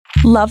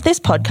Love this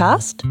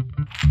podcast?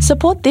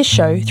 Support this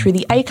show through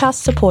the Acast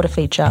supporter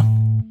feature.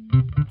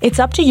 It's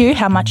up to you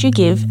how much you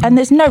give, and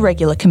there's no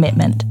regular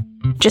commitment.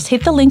 Just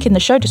hit the link in the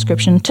show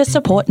description to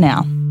support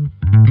now.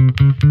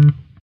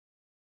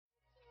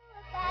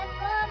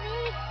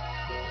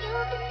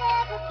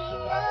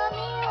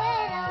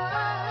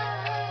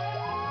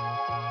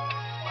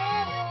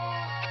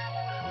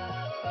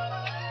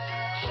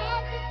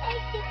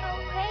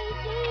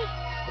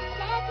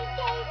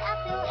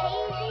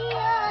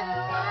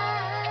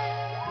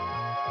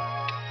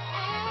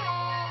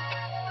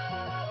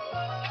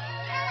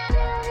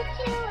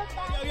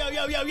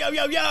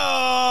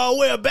 Yo,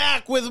 we're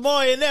back with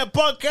more in their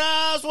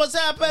podcast. What's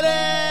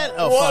happening?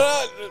 Oh,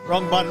 What fuck.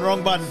 Wrong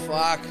button.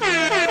 Fuck. Oh,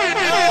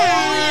 yeah.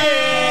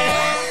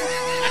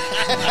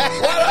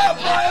 What up,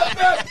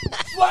 man?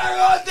 Flying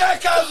on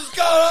deck, what's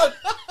going on?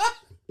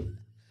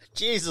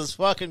 Jesus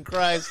fucking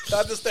Christ.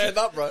 Time to stand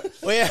up, bro. It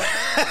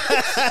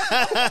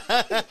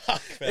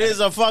is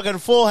a fucking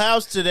full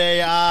house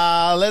today.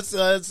 Let's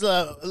not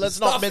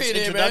stuffy miss in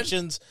here,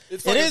 introductions. man.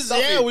 It's It fucking is,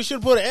 stuffy. yeah. We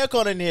should put an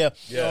aircon in here.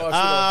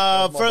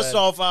 Yeah.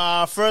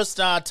 First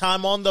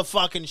time on the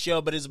fucking show,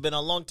 but he's been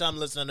a long time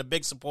listener and a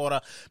big supporter.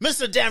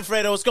 Mr. Dan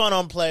Fredo, what's going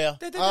on, player?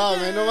 Oh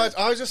man, no much.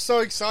 I was just so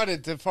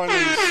excited to finally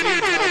see Bruno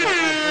do the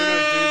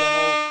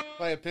whole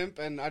Player Pimp,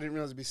 and I didn't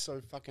realize it'd be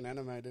so fucking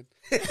animated.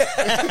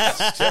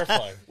 It's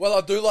terrifying. Well, I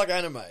do like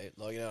anime. Like,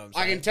 you know what I'm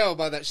saying? I can tell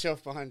by that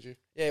shelf behind you.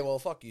 Yeah, well,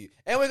 fuck you.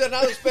 And we got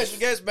another special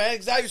guest,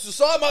 man. Xavier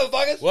Sasai,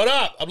 motherfuckers. What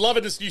up? I'm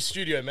loving this new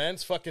studio, man.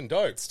 It's fucking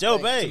dope. Still,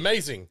 It's babe.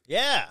 amazing.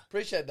 Yeah.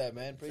 Appreciate that,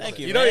 man. Appreciate Thank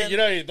it. you. You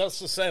know, that's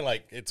just saying,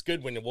 like, it's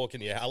good when you walk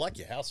in your house. I like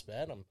your house,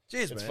 man.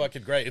 Cheers, it's man.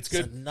 fucking great. It's It's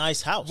a good.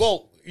 nice house.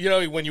 Well, you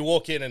know, when you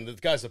walk in and the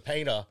guy's a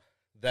painter,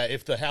 that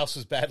if the house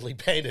was badly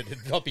painted,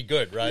 it'd not be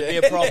good, right? Yeah.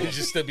 Be a problem. It's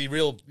just to be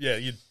real, yeah,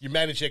 you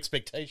manage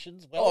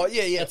expectations well. Oh,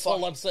 yeah, That's fuck.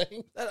 all I'm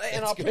saying. And I It's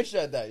good.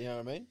 appreciate that, you know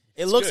what I mean?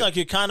 it looks good. like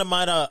you kind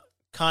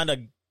of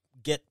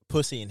get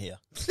pussy in here.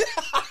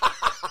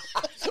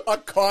 I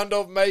kind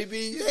of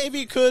maybe. Maybe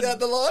you could. Down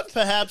the line?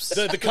 Perhaps.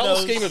 The who color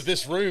knows? scheme of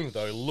this room,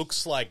 though,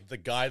 looks like the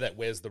guy that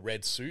wears the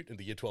red suit in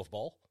the Year 12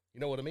 ball. You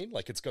know what I mean?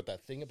 Like, it's got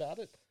that thing about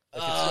it.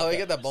 Like, it's Oh, got we that-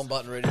 get that bomb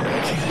button ready.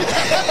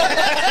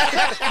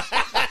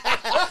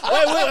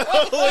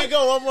 Wait, we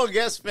got one more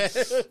guest, man.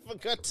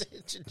 Forgot to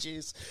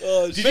introduce.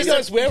 Did you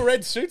guys wear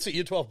red suits at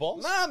Year 12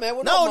 balls? Nah, man,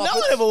 we're No, not no one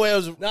Muppets. ever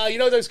wears. No, you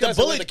know those guys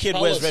that wear bullied kid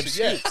wears red colours.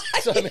 Yeah,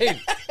 that's what I mean.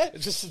 It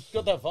just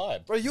got that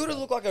vibe. Bro, you would have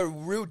looked like a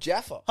real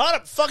Jaffa. Hold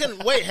up, fucking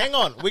wait, hang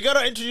on. We got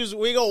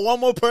one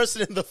more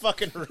person in the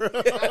fucking room.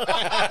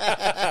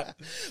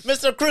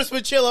 Mr. Chris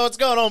Machillo, what's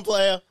going on,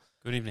 player?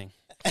 Good evening.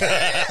 All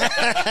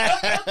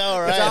It's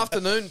right.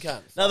 afternoon,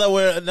 cunt.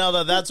 Now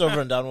that that's over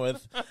and done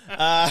with.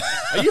 Are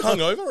you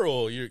hungover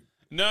or you?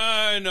 No,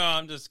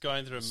 I'm just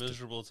going through a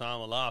miserable time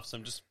of life, so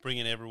I'm just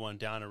bringing everyone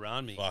down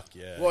around me. Fuck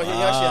yeah. Well, he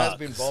actually has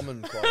been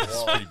bombing quite a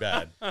while. pretty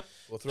bad.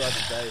 Well, throughout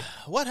the day.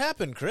 What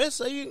happened,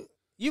 Chris?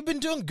 You've been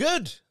doing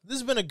good. This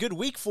has been a good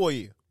week for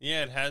you.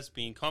 Yeah, it has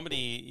been. Comedy,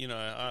 you know,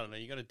 I don't know,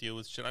 you got to deal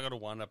with shit. I got to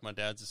wind up my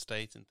dad's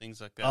estate and things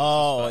like that.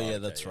 Oh, It's just, yeah,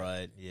 that's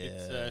right.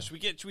 Yeah. It's,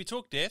 should we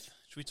talk death?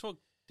 Should we talk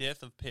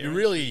death of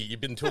parents?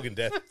 You've been talking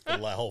death for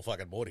the whole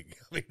fucking morning.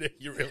 I mean,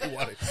 you really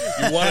want to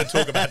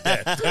talk about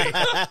death, don't you?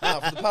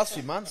 For the past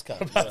few months,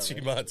 cunt. Past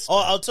few months. Oh,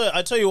 I'll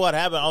tell you what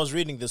happened. I was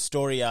reading this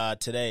story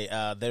today.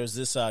 There's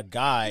this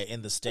guy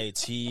in the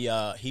States. He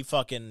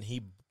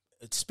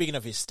speaking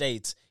of his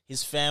states,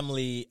 his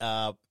family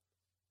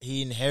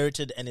he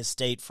inherited an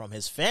estate from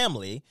his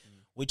family,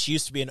 which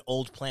used to be an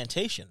old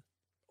plantation.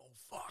 Oh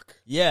fuck.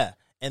 Yeah,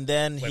 and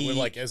then Wait, we're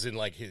like as in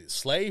like his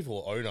slave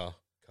or owner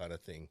kind of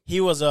thing. he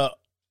was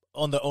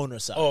on the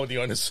owner's side. Oh, the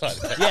owner's side.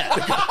 Yeah.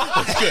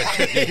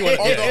 That's good. You wanna-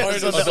 On the yeah,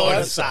 owner's on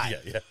side. side.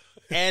 Yeah.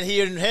 And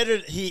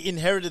he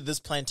inherited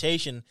this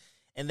plantation,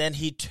 and then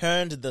he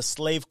turned the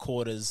slave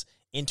quarters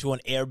into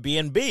an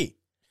Airbnb.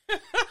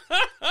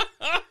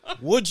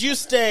 Would you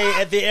stay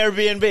at the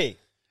Airbnb?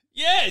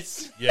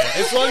 Yes! Yeah,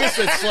 as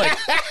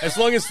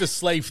long as the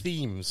slave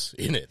themes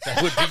in it,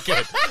 that would be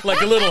good.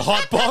 Like a little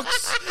hot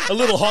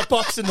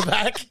box in the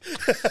back.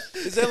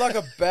 Is there like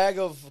a bag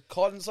of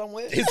cotton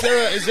somewhere?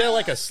 Is there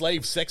like a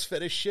slave sex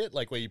fetish shit,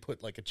 like where you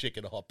put like a chick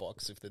in a hot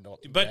box if they're not?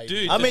 But gay?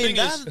 dude, I the mean, thing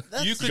is,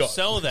 that's- you could God.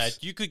 sell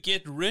that. You could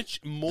get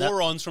rich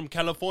morons from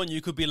California.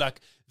 You could be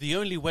like, the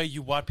only way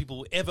you white people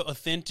will ever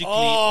authentically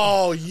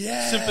oh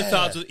yeah,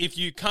 sympathize with if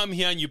you come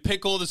here and you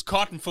pick all this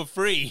cotton for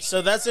free.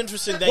 So that's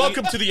interesting. That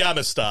Welcome to the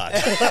Amistad.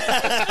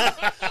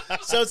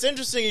 so it's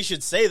interesting you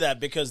should say that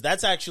because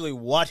that's actually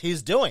what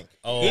he's doing.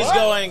 Oh. He's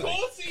going,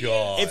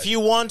 God. if you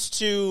want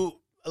to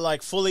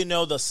like fully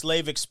know the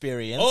slave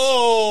experience,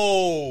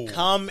 Oh,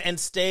 come and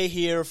stay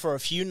here for a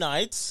few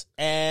nights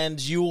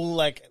and you'll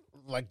like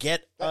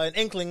get an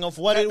inkling of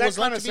what it That was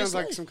like kind to of be a sounds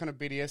like slave. some kind of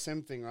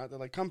BDSM thing, right? They're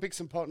like, come pick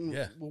some pot and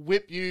Yeah. we'll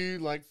whip you,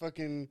 like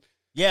fucking.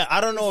 Yeah, I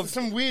don't know if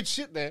Some weird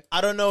shit there. I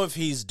don't know if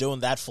he's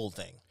doing that full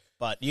thing,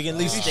 but you can at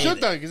least You stay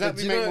should there. though, because that Do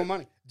would you make know- more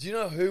money. Do you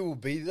know who will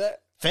be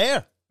that?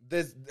 Fair.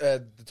 There's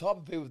the type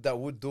of people that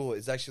would do it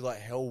is actually like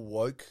hell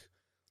woke,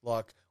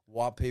 like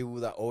white people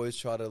that always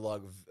try to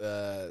like,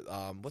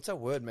 what's that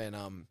word,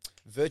 man?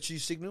 Virtue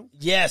signal.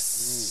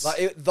 Yes.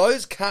 Like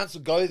those cunts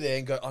will go there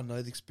and go, I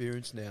know the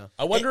experience now.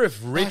 I wonder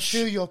if I rich.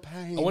 feel your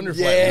pain. I wonder if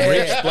Yeah. like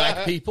rich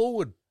black people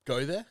would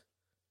go there.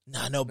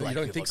 Nah, no black You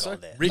don't people think so? go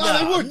there. Rich, No,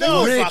 they would.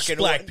 No rich fucking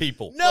black way.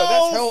 people. Bro,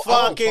 that's No how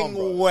I would fucking come,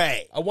 bro.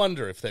 way. I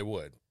wonder if they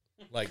would.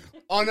 Like,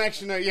 Oh, no,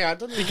 actually, no, yeah, I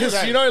don't know.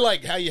 because you know,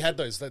 like how you had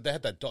those. They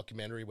had that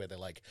documentary where they're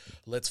like,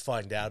 "Let's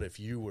find out if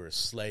you were a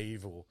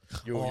slave or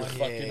you're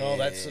fucking all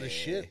that sort of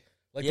shit."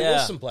 Like there Yeah.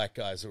 was some black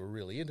guys that were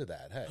really into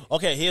that. Hey,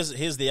 Okay,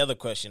 here's the other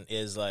question: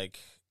 is like,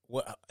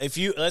 what if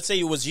you let's say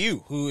it was you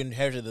who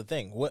inherited the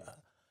thing?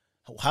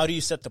 How do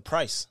you set the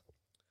price?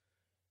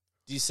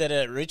 Do you set it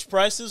at rich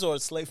prices or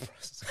at slave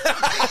prices?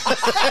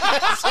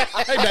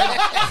 hey man,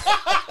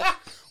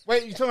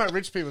 Wait, you're talking about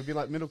rich people? It'd be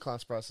like middle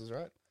class prices,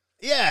 right?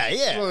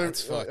 yeah. Well,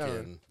 it's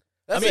fucking.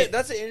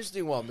 That's an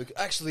interesting one.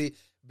 Actually,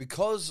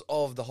 because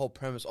of the whole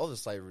premise of the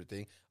slavery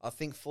thing, I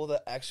think for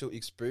the actual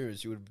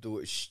experience, you would do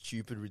a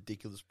stupid,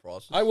 ridiculous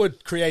price. I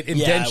would create I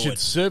indentured would.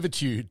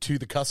 servitude to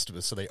the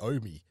customer, so they owe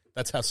me.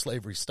 That's how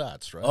slavery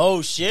starts, right?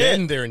 Oh shit!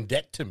 Then they're in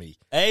debt to me.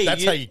 Hey,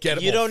 that's how you get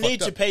it. You all don't need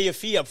fucked to up. pay your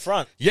fee up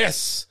front.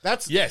 Yes,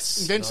 That's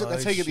yes. That's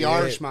how you get the shit.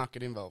 Irish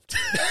market involved.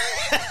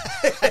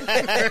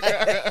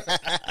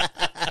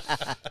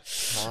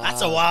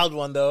 That's a wild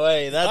one, though.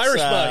 Hey, that's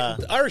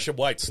Irish are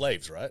white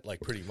slaves, right?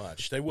 Like pretty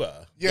much, they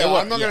were. Yeah, They were,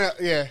 I'm not yeah.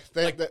 gonna.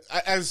 Yeah,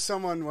 as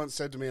someone once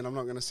said to me, and I'm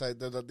not gonna say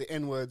the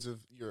N words of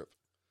Europe.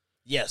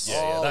 yes.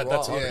 That's right.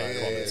 a Yeah,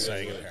 common yeah,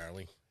 saying yeah.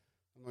 apparently.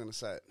 I'm not gonna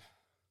say it.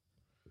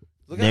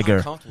 Look how Nigger.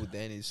 uncomfortable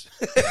Dan is.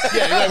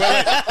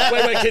 Yeah,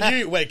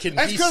 wait. Can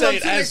That's he because say I'm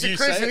it sitting next as to you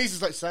Chris, say and it? he's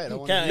just like, say it. I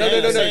want Can, to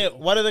No, no. say it.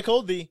 What are they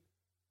called?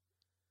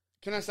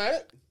 Can I say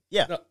it?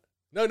 Yeah. No.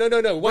 What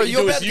Bro, you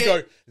you're do is about you to go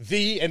get-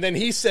 the, and then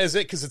he says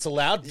it because it's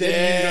allowed.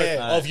 Then you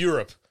go of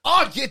Europe.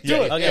 Oh, yeah, do Yeah,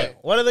 it. Okay. Yeah.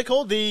 What are they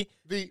called? The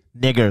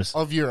Niggers.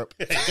 Of Europe.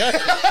 We did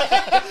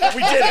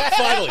it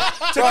finally.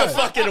 Took a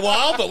fucking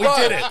while, but we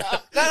did it.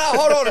 No,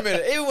 hold on a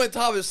minute. Even when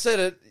Thomas said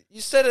it,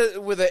 you said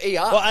it with an ER.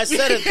 Well, I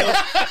said it.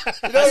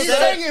 He's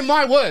saying it in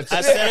my words.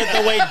 I said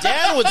it the way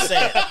Dan would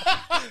say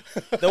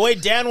it. The way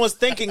Dan was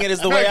thinking it is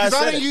the way I because I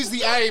said don't it. use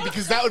the A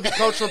because that would be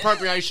cultural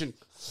appropriation.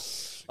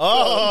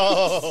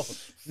 Oh,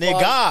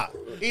 nigga.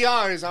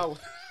 ER is our.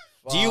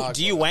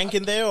 Do you wank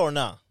in there or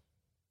not?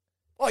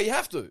 Oh, you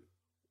have to.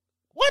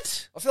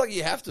 What? I feel like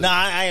you have to. Nah,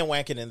 I ain't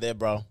wanking in there,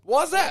 bro.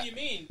 Why's that?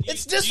 mean?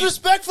 It's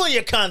disrespectful,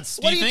 you cunts.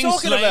 Do What are you you think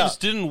talking slaves about?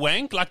 didn't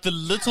wank? Like the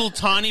little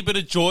tiny bit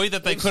of joy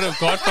that they could have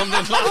got from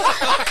their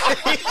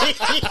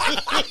life?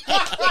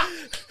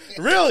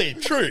 Really?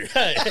 True.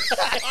 Hey.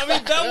 I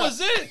mean, that was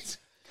it.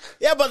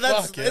 Yeah, but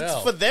it's Fucking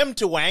hell. for them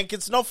to wank.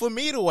 It's not for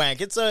me to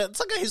wank. It's like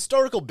a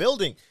historical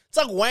building. It's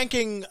like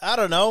wanking, I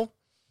don't know,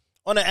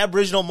 on an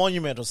Aboriginal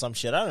monument or some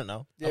shit. I don't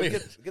know. Yeah,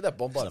 get that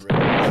bombard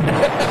ready.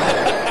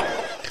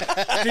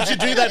 Did you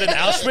do that in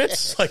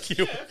Auschwitz? Like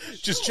you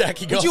just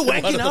jacking off? Would you in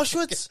wank one in of the-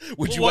 Auschwitz?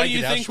 Would you What wank do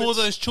you in think Auschwitz? all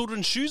those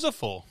children's shoes are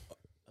for?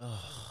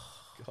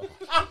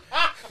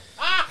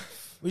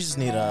 We just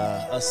need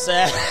a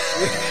sad.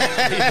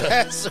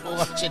 So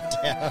watch it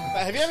down.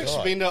 Have you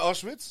ever been to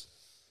Auschwitz?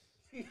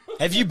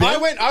 Have you been?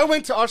 I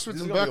went to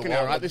Auschwitz and gonna be a Birkenau,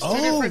 while. right? There's two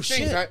Oh, different shit.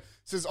 things, right?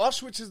 So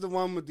Auschwitz is the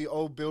one with the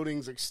old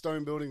buildings, like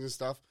stone buildings and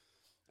stuff.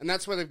 And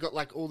that's where they've got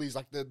like all these,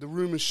 like the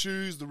room of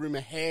shoes, the room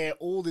of hair,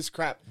 all this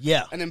crap.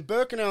 Yeah. And then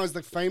Birkenau is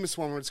the famous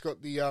one where it's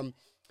got the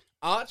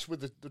arch where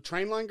the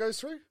train line goes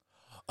through.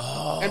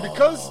 Oh. And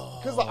because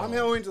like, I'm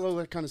now into all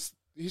that kind of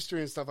history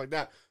and stuff like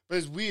that. But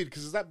it's weird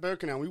because it's that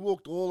Birkenau. We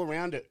walked all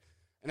around it.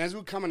 And as we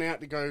were coming out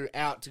to go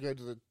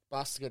to the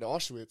bus to go to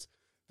Auschwitz,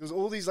 there's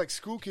all these like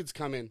school kids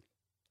come in.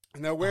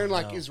 And they're wearing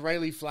like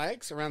Israeli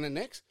flags around their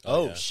necks.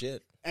 Oh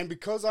shit! And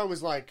because I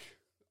was like,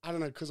 I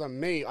don't know, because I'm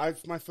me,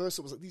 my first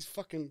thought was like, these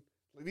fucking,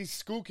 like, these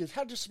school kids,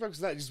 how disrespectful is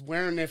that? Just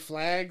wearing their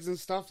flags and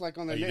stuff like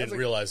on their Oh, you necks. didn't Like,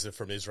 realize they're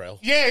from Israel.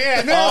 yeah.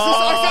 And then I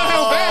felt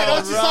how bad. I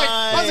was just like,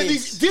 right.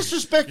 these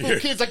disrespectful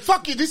kids. Like,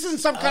 fuck you. This isn't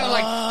some kind of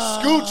like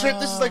school trip.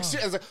 This is like,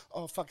 I was like,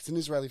 oh fuck, it's an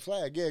Israeli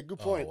flag. Yeah, good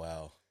point. Oh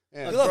wow.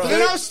 Yeah. Look, But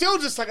then I was still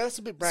just like, that's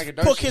a bit Poor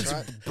braggadocious, kids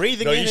right?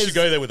 breathing No, in you his. should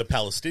go there with a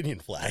Palestinian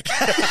flag.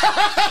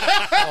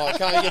 Oh,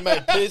 can't get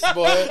made pissed,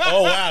 boy.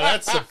 Oh wow,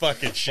 that's some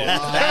fucking shit.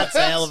 That's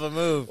a hell of a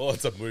move. Oh,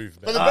 it's a move,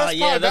 But man. the best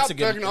yeah, part that's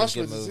about a good- Birkenau that's a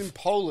good Auschwitz is move. in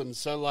Poland.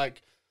 So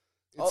like,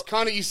 Oh. it's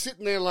kind of, you're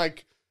sitting there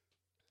like,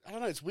 I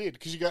don't know, it's weird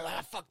because you go,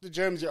 fuck the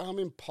Germans. You're, I'm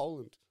in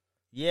Poland.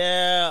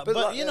 Yeah, but,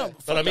 like, you know. yeah.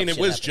 But I fucked mean, up it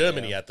was shit happened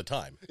Germany there. at the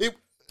time.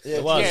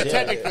 It was, yeah, yeah.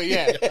 technically,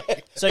 yeah.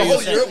 So The you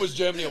whole said, Europe was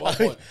Germany at one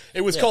point. It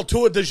was called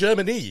Tour de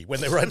Germany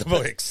when they were at the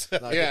books.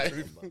 No, Yeah. get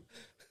the-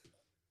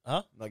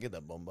 Huh? No, get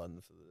that bomb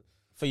button for the.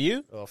 for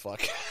you? Oh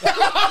fuck!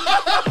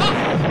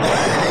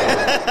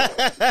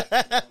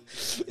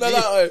 No,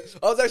 I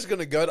was actually going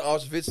to go to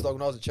Auschwitz like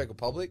when I was in Czech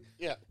Republic.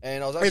 Yeah.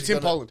 And I was actually It's in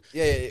gonna- Poland.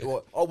 Yeah.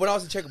 Well, when I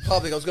was in Czech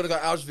Republic, I was going to go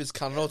to Auschwitz.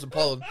 Kind of know it's in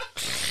Poland.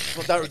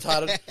 Not that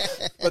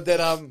retarded. But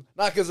then,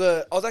 because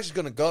I was actually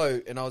going to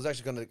go, and I was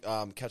actually going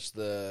to catch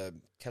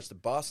the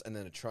bus and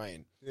then a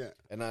train. Yeah.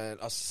 And I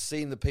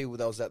seen the people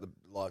that was at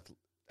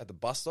the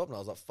bus stop, and I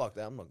was like, "Fuck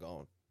that! I'm not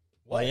going."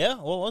 Oh, yeah?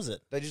 What was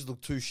it? They just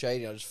looked too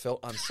shady. I just felt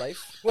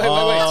unsafe. Wait.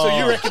 So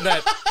you reckon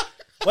that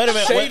Wait a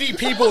minute. shady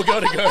people got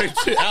to go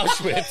to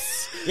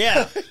Auschwitz?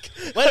 Yeah.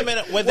 Wait a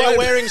minute. Were they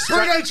wearing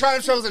Bruno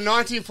Trump shows in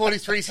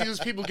 1943. See those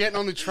people getting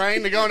on the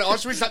train. They're going to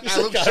Auschwitz. Like, that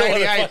looks like, I shady,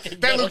 wanna eh? fucking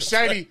That go looks to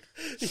shady.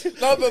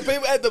 No, but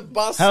people at the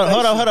bus Hold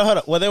station.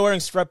 on. Were they wearing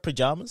striped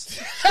pajamas?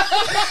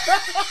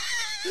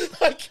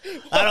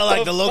 I don't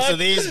like the looks of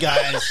these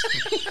guys.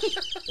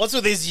 What's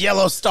with these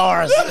yellow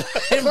stars?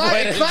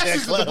 It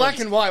clashes with the black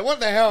and white. What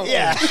the hell?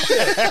 Yeah.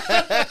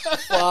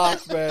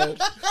 Fuck, man.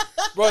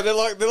 Bro, they're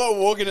like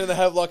walking and they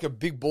have like a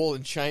big ball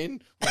and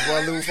chain with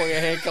one little fucking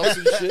handcuffs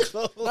and shit.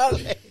 No,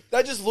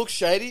 that just looks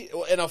shady,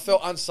 and I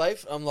felt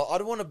unsafe. I'm like, I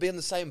don't want to be in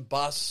the same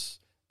bus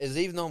as,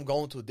 even though I'm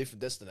going to a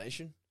different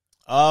destination.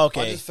 Oh, I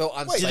okay. just felt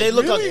unsafe. Do they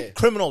look really? like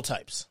criminal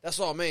types? That's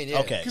what I mean. Yeah.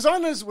 Okay. Because I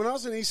noticed when I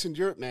was in Eastern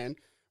Europe, man,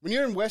 when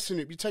you're in Western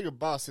Europe, you take a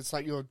bus, it's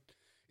like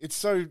it's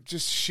so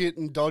just shit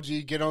and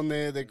dodgy. Get on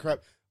there, they're crap.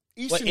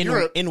 Eastern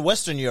Europe, in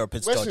Western Europe,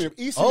 it's Western dodgy. Europe,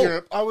 Eastern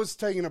Europe, I was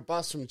taking a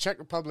bus from Czech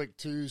Republic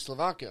to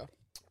Slovakia,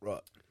 Right.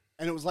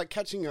 and it was like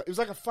it was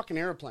like a fucking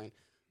airplane.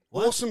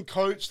 Awesome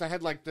coach. They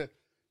had like the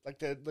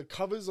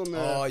covers on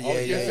the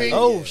thing.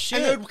 Oh, shit.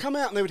 And they would come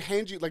out and they would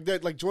hand you do you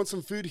want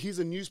some food? Here's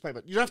a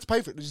newspaper. You don't have to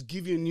pay for it. They just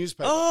give you a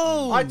newspaper.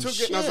 Oh, I took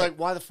it and I was shit. like,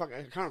 why the fuck?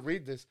 I can't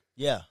read this.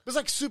 Yeah. It was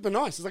like super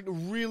nice. It's like a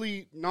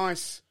really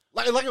nice,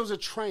 like it was a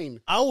train.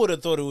 I would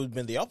have thought it would have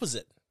been the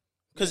opposite.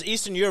 Because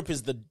Eastern Europe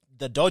is the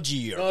dodgy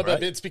Europe, No, but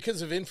right? it's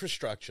because of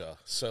infrastructure.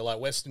 So, like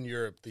Western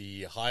Europe,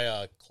 the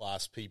higher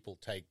class people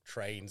take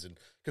trains, and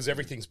because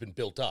everything's been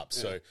built up,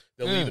 so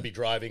they'll either be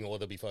driving or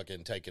they'll be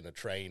fucking taking a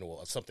train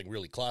or something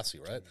really classy,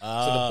 right? So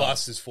the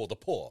bus is for the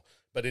poor.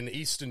 But in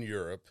Eastern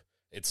Europe,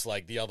 it's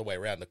like the other way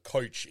around. The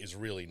coach is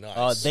really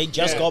nice. They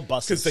just got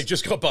buses. because they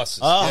just got buses.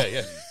 Oh.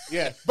 Yeah.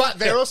 Yeah, but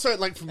they're also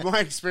like, from my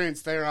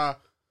experience, they're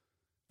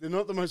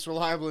not the most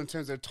reliable in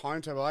terms of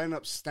timetable. I ended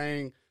up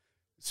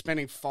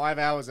spending 5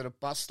 hours at a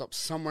bus stop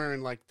somewhere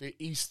in like the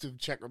east of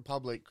Czech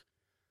Republic,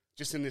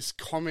 just in this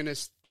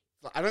communist.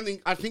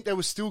 I think they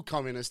were still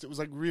communist. It was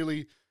like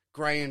really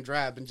grey and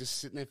drab, and just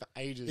sitting there for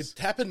ages. It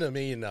happened to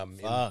me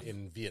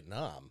in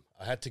Vietnam.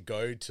 I had to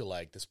go to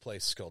like this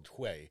place called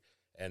Hue,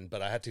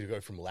 but I had to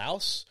go from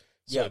Laos.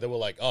 So they were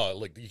like, "Oh,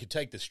 look, you could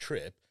take this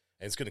trip,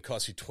 and it's going to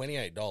cost you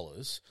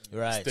 $28.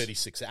 Right. It's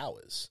 36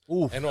 hours."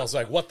 Oof. And I was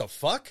like, "What the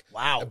fuck?"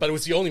 Wow. But it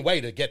was the only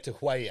way to get to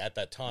Hue at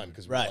that time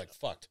because we Right. were like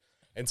fucked.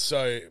 And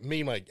so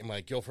me and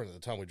my girlfriend at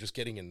the time were just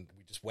getting in.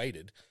 We just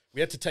waited. We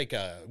had to take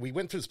we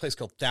went to this place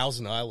called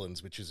Thousand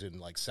Islands, which is in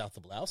like south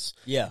of Laos.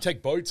 Yeah. You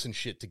take boats and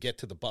shit to get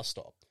to the bus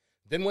stop.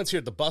 Then once you're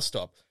at the bus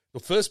stop, the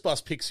first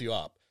bus picks you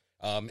up.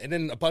 And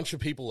then a bunch of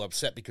people are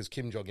upset because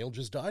Kim Jong-il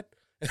just died.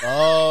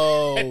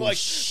 Oh, And like,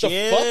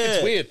 shit. the fuck?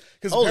 It's weird.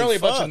 Because Holy apparently a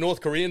bunch fuck. of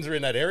North Koreans are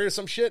in that area or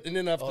some shit. And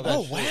then after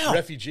that, wow.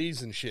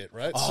 refugees and shit,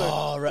 right?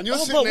 Oh, right. and you're Oh,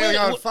 sitting but there wait,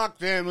 going, what- "Fuck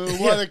them!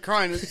 Why are they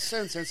crying?" It's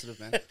so insensitive,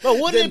 man. But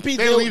wouldn't it be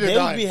their they leader would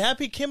died. be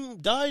happy Kim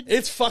died?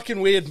 It's fucking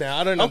weird now.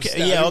 I don't Okay,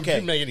 understand. yeah, It okay.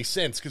 didn't make any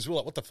sense because we're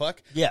like, what the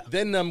fuck? Yeah.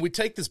 Then we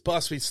take this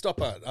bus. We stop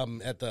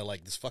at the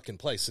like this fucking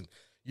place, and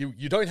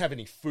you don't have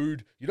any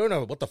food. You don't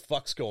know what the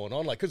fuck's going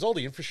on, like because all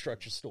the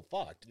infrastructure's still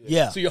fucked.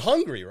 Yeah. So you're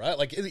hungry, right?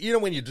 Like you know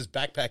when you're just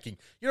backpacking,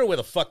 you know where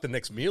the fuck the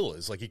next meal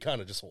is. Like you kind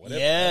of just whatever.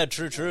 Yeah,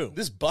 true.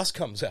 This bus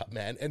comes out,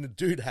 man, and the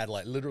dude had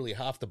like literally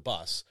half the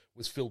bus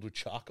was filled with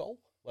charcoal,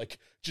 like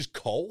just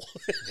coal.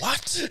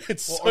 What?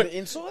 It's What, so- on the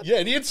inside?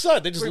 Yeah, the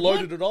inside. They just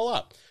loaded it all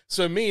up.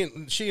 So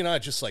she and I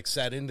just like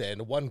sat in there,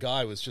 and one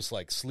guy was just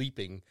like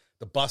sleeping.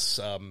 The bus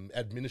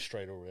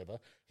administrator or whatever,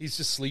 he's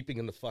just sleeping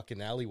in the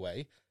fucking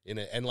alleyway in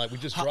it, and like we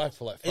just drive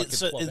for like fucking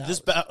So 12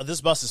 this hours.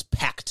 this bus is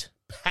packed.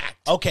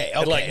 Packed. Okay,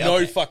 And like no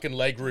okay. fucking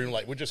leg room.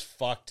 Like we're just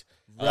fucked.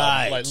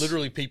 Right. Like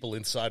literally people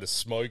inside are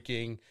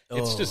smoking.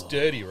 It's just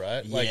dirty,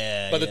 right? Like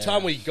Yeah, by the yeah.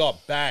 time we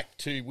got back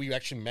we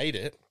actually made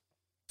it.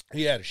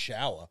 He had a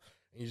shower.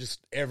 And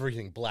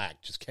everything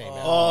black just came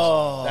out.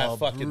 Oh, that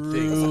fucking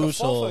thing.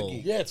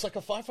 brutal. Yeah, it's like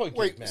a FIFO gig,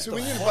 Wait, man. so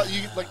when you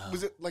like,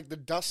 was it like the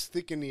dust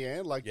thick in the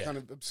air, like Yeah. kind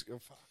of? Oh,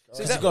 fuck.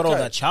 So It's got all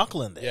that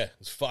charcoal in there. Yeah,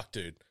 it's fucked,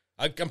 dude.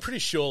 I'm pretty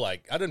sure,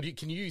 like, I don't.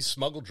 Can you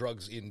smuggle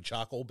drugs in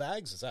charcoal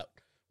bags? Is that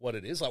what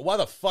it is? Like, why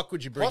the fuck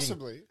would you bring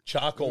Possibly.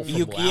 charcoal from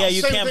You- Laos? yeah,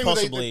 you Same can't thing where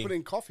possibly. they put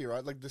in coffee,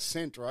 right? Like the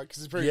scent, right?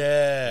 Because it's very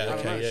Yeah, I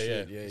don't know, okay,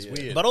 shit, yeah. It's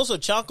weird. But also,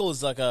 charcoal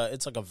is like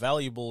a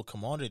valuable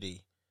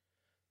commodity.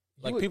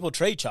 Like people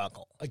trade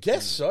charcoal. I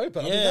guess so, but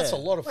I mean, Yeah. that's a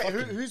lot of Wait,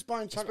 fucking... who's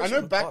buying chocolate? I Especially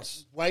know on back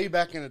bus. way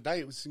back in the day,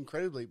 it was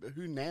incredibly, but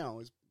who now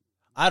is?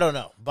 I don't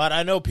know, but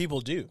I know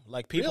people do.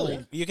 Like people,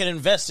 Really? you can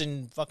invest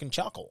in fucking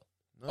charcoal.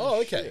 Oh,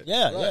 okay.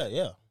 Yeah, Right.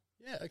 yeah.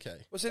 Yeah, okay.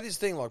 Well, see, this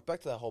thing, like,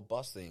 back to that whole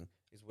bus thing,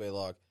 is where,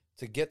 like,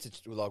 to get to,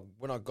 like,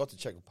 when I got to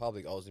Czech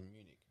Republic, I was in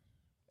Munich.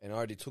 And I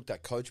already took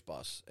that coach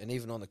bus. And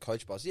even on the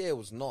coach bus, yeah, it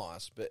was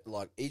nice, but,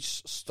 like,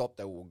 each stop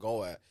that we'll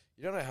go at,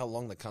 you don't know how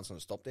long the cunt's going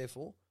to stop there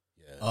for.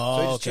 Yeah. So Oh,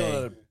 you're just okay.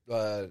 chilling at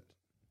a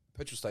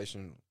petrol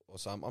station or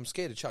something. I'm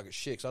scared to chuck a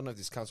shit because I don't know if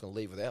this cunt's going to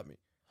leave without me.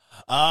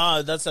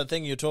 That's the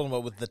thing you're talking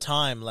about with the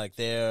time. Like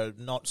they're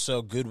not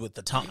so good with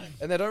the time.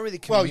 And they don't really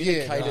Well,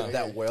 yeah, communicate no, it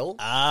that yeah. well.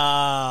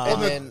 Ah,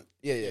 And then,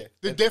 yeah.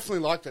 They're definitely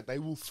like that. They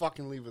will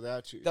fucking leave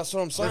without you. That's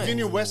what I'm saying. If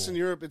you're in Western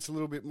Europe, it's a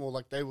little bit more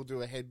like they will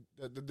do a head.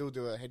 They'll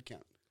do a head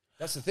count.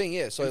 That's the thing,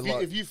 yeah. So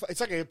If you,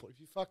 it's like an airport.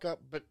 If you fuck up,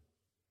 but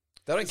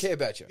they don't care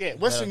about you. yeah,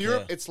 Western don't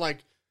Europe, care. it's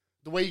like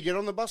the way you get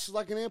on the bus is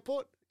like an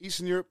airport.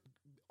 Eastern Europe,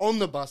 on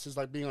the bus is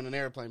like being on an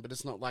airplane, but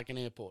it's not like an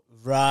airport.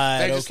 right.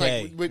 They're just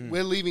Okay. like,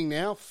 we're leaving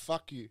now.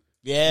 Fuck you.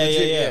 yeah.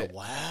 yeah.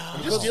 Wow.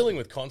 You're just dealing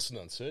with constant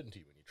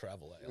uncertainty when you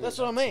travel. That's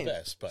what I mean.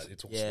 It's the best, but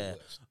it's also Yeah. the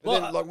worst. But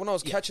then, like when I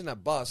was catching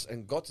that bus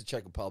and got to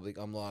Czech Republic,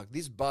 I'm like,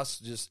 this bus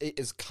just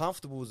as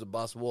comfortable as the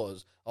bus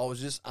was, I was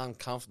just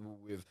uncomfortable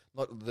with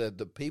like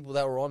the people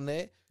that were on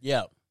there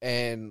Yeah.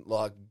 and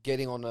like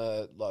getting on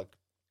a like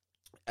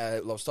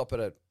stop at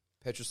a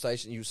petrol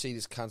station. You see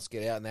these cunts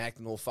get out and they're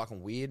acting all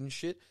fucking weird and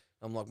shit.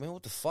 I'm like, man,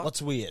 what the fuck? What's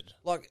weird?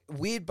 Like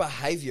weird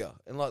behavior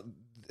and like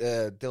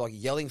they're like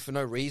yelling for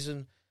no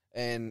reason,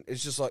 and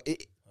it's just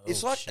like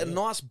it's like a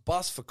nice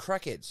bus for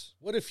crackheads.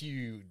 What if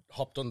you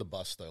hopped on the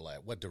bus though? Like,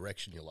 what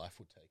direction your life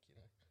would take? You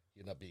know,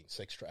 you're not being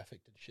sex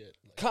trafficked and shit.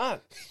 Like,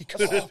 Can't. you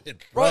could have been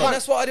Right, and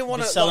that's why I didn't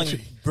want You're to selling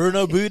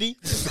Bruno booty?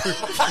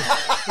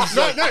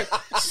 No.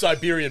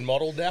 Siberian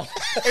model now.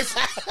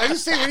 I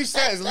just say when you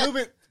say it, it's a little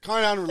bit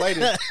kind of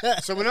unrelated.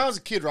 So when I was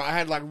a kid, right, I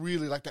had like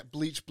really like that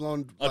bleach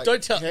blonde. Oh, Like,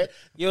 don't tell- hair.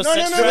 You're No,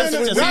 sex no, no, no, no,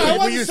 trafficked no. as a I kid?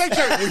 wasn't sex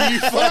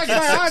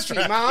trafficked.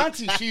 Like my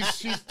auntie,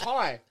 she's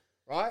Thai,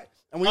 right?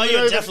 And we Oh, went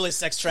you're over- definitely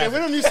sex Yeah, we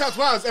trafficked. went to New South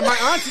Wales, and my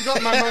auntie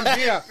got my mum's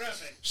ear.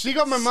 She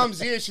got my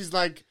mum's ear. She's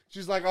like,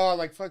 oh,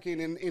 like fucking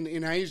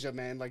in Asia,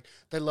 man. Like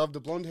they love the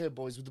blonde hair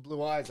boys with the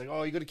blue eyes. Like,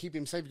 oh, you got to keep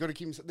him safe. You got to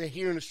keep him safe. They're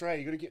here in Australia.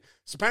 You got to keep.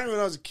 So apparently,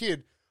 when I was a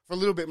kid, for a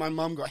little bit, my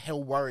mum got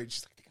hell worried.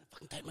 She's like, they're gonna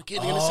fucking take my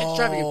kid. They're gonna sex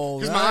traffic him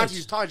because my right.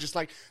 auntie's Thai. Just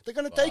like they're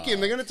gonna take him.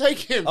 They're gonna take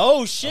him.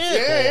 Oh, shit.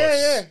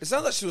 yeah. It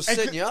sounds like she was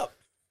setting you up.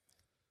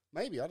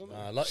 Maybe I don't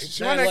know. Like,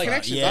 She man, might have like,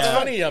 connections. yeah. It's I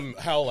don't funny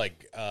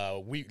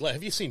how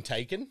have you seen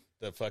Taken?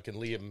 The fucking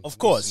Liam Of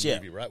course, Neeson yeah.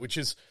 movie, right? Which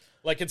is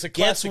like it's a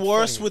Gets classic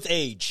worse funny- with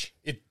age.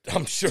 it.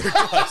 I'm sure it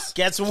does.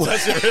 Gets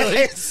worse.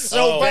 It's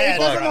so Oh, But it bad.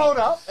 doesn't hold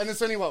up, and it's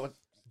only what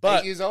But-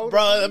 8 years old.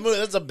 Bro,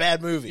 that's a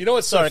bad movie. You know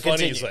what's so Sorry, funny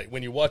continue. is like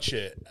when you watch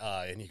it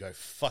and you go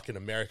fucking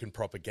American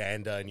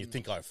propaganda and you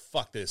think, oh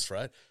fuck this,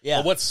 right? Yeah.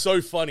 But what's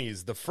so funny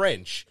is the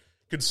French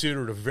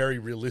consider it a very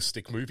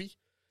realistic movie.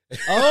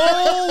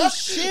 Oh,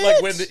 shit.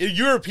 Like when the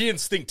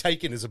Europeans think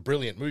Taken is a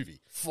brilliant movie,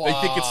 they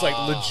think it's like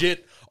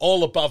legit,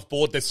 all above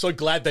board. They're so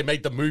glad they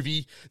made the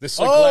movie. They're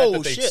so glad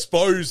that they shit.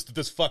 exposed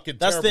this fucking.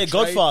 That's terrible their trade.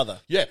 Godfather.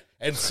 Yeah,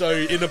 and so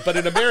in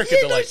America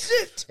they're like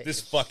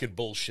this fucking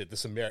bullshit.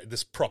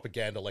 This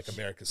propaganda like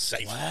America's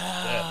safe.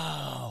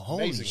 Wow.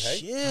 Holy Amazing, hey?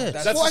 shit.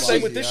 That's Well, the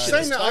same with this shit.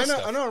 Saying It's that, Thai I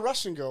stuff. know a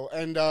Russian girl,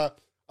 and I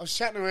was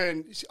chatting to her,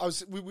 and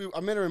I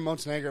met her in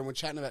Montenegro, and we're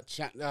chatting about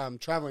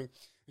traveling.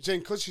 And saying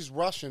because she's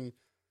Russian,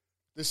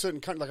 there's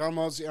certain countries like I'm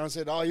Aussie, and I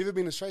said, "Oh, you ever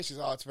been to Australia?" She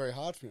said, "Oh, it's very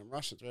hard for me. I'm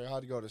Russian. It's very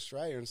hard to go to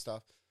Australia and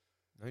stuff."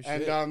 No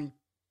shit. And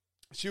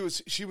she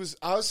was.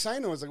 I was saying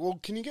to her, I was like, "Well,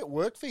 can you get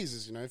work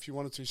visas? You know, if you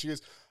wanted to." She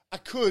goes, "I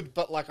could,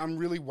 but like I'm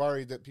really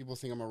worried that people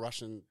think I'm a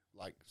Russian,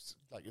 like it's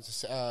a what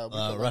do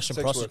you call it? Russian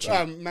Sex prostitute.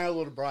 worker. Mail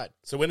order bride."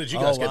 So when did you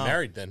guys Oh, get wow.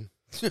 married then?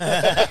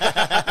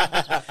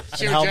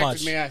 She how rejected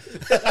much? me. Eh?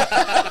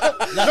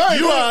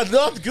 You are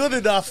not good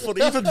enough for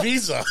even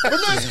visa. But no,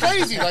 it's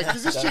crazy. Like,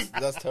 because this chick,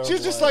 that's terrible. she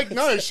was just like,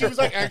 no, she was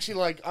like, actually,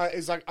 like,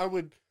 I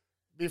would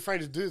be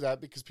afraid to do that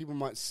because people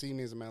might see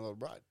me as a mail order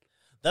bride.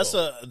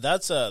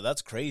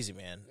 That's crazy,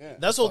 man. Yeah.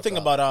 That's the whole thing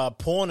about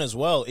porn as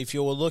well. If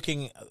you were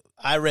looking,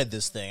 I read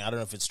this thing. I don't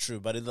know if it's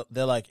true, but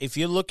they're like, if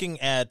you're looking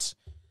at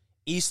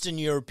Eastern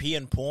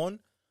European porn,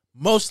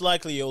 most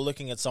likely you're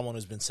looking at someone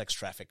who's been sex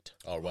trafficked.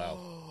 Oh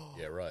wow,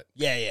 yeah, right.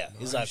 Yeah.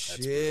 He's like,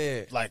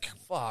 Shit. like,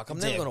 Fuck, I'm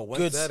they're never gonna watch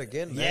good- that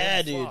again, man.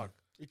 Yeah, dude. Fuck.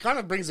 It kind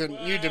of brings a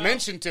new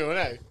dimension to it,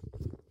 eh?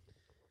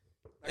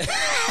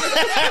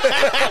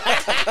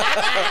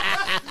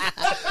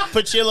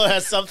 Pachillo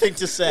has something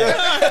to say.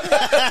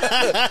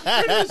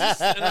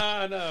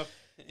 No.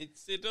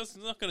 It's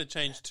not going to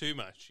change too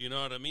much. You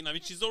know what I mean? I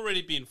mean, she's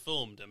already been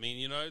filmed. I mean,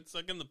 you know, it's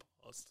like in the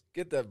past.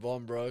 Get that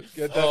bomb, bro.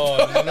 Get that. Oh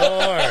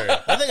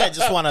no. I think I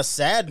just want a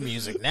sad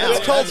music now.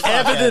 It's called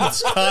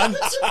evidence, cunt.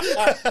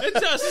 It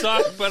does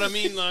suck, but I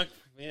mean, like,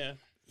 yeah.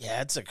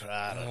 Yeah, it's a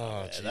I don't know, Oh,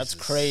 man. That's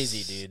Jesus.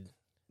 crazy, dude.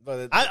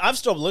 But I've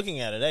stopped looking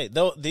at it.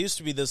 Though there used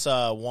to be this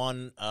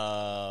one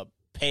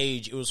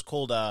page. It was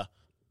called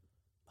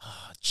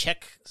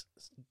check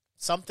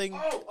something.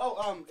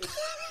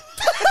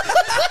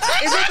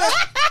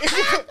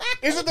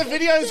 Is it the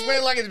videos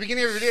where, like, at the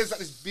beginning of the video, it's like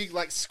this big,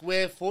 like,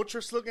 square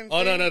fortress looking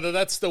Oh thing? no,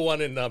 that's the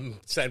one in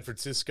San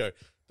Francisco.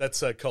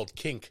 That's called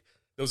Kink.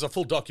 There was a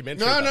full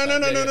documentary. No, about no.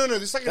 that. Yeah, yeah.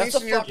 This is like an That's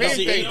Eastern the fucking-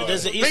 European thing.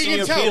 There's an But you Eastern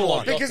can tell, European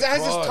one. because it has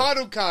this Right.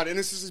 title card, and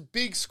it's just this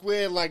big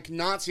square, like,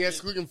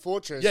 Nazi-esque looking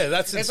fortress. Yeah,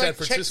 that's in It's San like,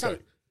 check Francisco.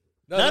 something.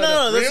 No, that's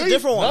a Really?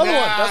 different one. Another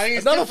one. Nah, I That's think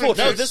it's another different.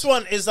 No, fortress. this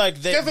one is like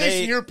Definitely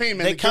Eastern European,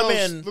 man. They The come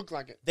girls in. look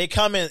like it. They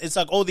come in. It's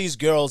like all these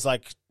girls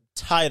like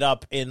tied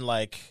up in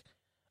like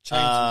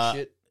chains and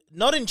shit.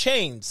 not in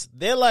chains.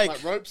 They're like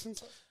Like ropes and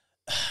stuff.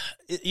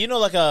 you know,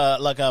 like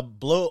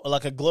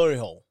a glory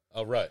hole.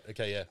 Oh, right.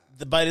 Okay, yeah.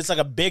 But it's like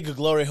a big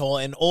glory hole,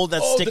 and all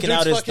that's sticking dude's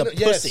out is the fucking-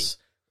 pussy. yes.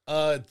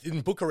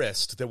 In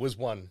Bucharest, there was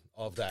one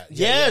of that.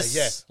 Yes.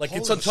 Yeah. Like,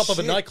 it's on top of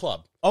a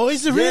nightclub. Oh,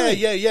 is it really?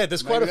 Yeah.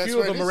 There's quite Maybe a few that's of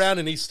where them it is. around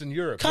in Eastern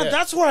Europe. God, yeah.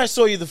 that's where I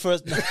saw you the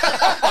first.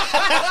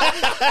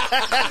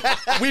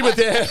 We were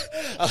there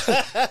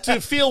to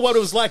feel what it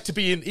was like to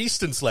be an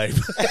Eastern slave.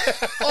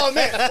 Oh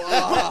man,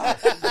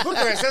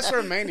 Bucharest, that's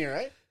Romania,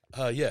 right?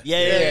 Yeah.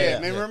 Yeah.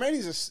 Man,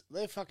 Romanians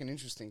they're fucking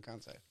interesting,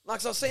 can't they? Like,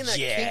 'cause I've seen that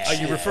Yeah. kink Are you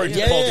shit. referring to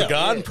Yeah, Paul yeah.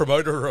 Degan,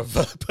 promoter of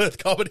Perth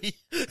comedy?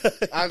 Bro,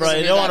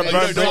 you don't wanna burn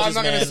I'm bridges, not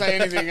going man. to say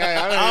anything. Hey,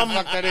 I don't know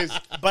what the fuck that is.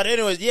 But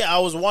anyways, yeah, I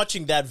was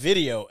watching that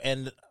video,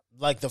 and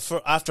like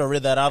after I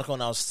read that article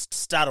and I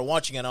started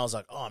watching it, I was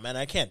like, oh man,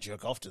 I can't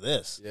jerk off to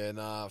this. Yeah,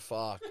 nah,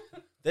 fuck.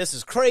 This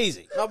is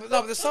crazy, No, but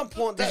there's some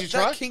point Did that, you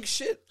try? that kink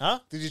shit, huh?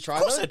 Did you try?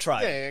 Of course that? I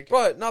tried. Yeah.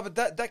 bro. No, but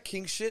that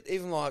kink shit,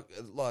 even like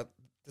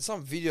there's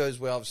some videos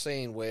where I've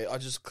seen where I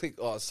just click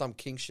some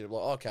kink shit,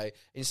 like okay, and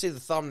you see the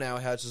thumbnail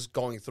how it's just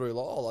going through,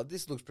 like oh, like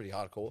this looks pretty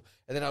hardcore,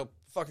 and then I'll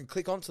fucking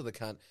click onto the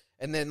cunt,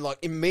 and then like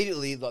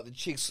immediately like the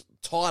chick's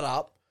tied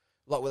up,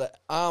 like with her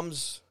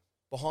arms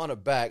behind her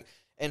back,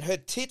 and her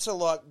tits are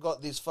like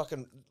got this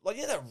fucking like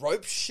that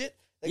rope shit.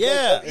 That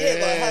Yeah.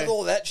 goes, like have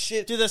all that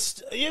shit. Do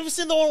this? You ever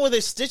seen the one where they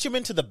stitch him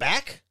into the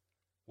back?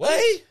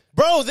 Hey,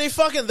 Bro,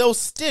 they'll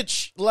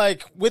stitch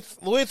like with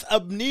a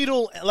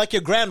needle, like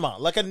your grandma,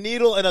 like a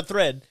needle and a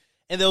thread,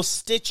 and they'll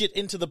stitch it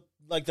into the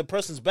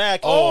person's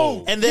back.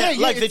 Oh. and then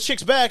Yeah, the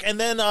chick's back, and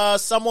then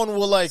someone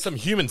will like Some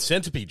human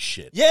centipede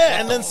shit.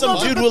 and then some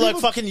No, dude but will like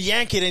people- fucking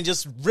yank it and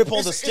just rip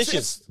all the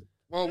stitches.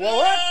 Well,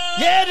 what?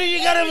 Yeah, dude,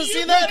 you gotta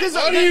seen that?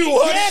 How do you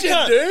watch Yeah, it,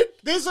 cunt. dude?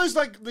 There's those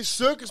like the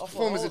circus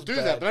performers that that do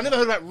was that, bad. but I never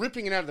heard about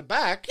ripping it out of the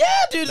back. Yeah,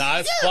 dude. Nah,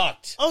 it's yeah.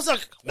 fucked. I was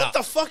like, what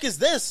the fuck is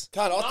this?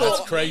 cunt, I Live thought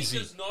That's crazy.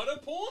 Leak is not a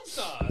porn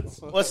site.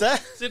 What's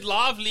that? Said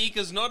Live Leak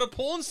is not a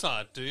porn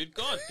site, dude.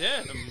 God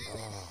damn.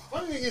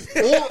 Funny thing is,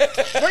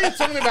 what you're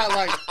talking about,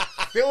 like,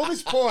 all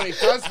this porn, it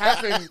does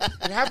happen.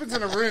 It happens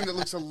in a room that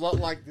looks a lot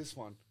like this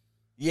one.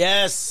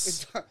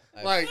 Yes.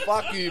 Like,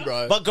 fuck you,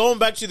 bro. But going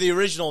back to the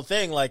original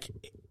thing, like,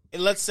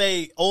 let's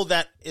say all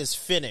that is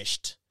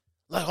finished.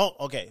 Like, oh,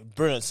 okay,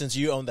 Bruno, since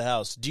you own the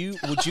house,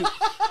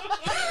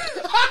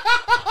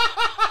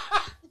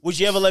 would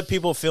you ever let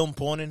people film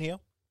porn in here?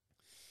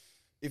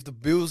 If the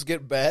bills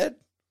get bad,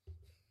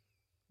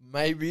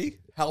 maybe.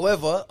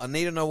 However, I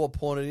need to know what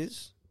porn it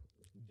is.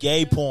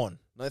 Gay porn.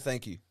 No,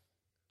 thank you.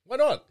 Why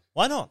not?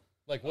 Why not?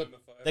 Like, what?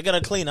 They're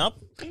gonna clean up.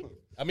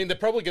 I mean, they're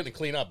probably going to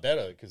clean up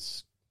better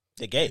because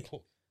They're gay.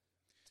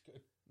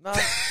 No,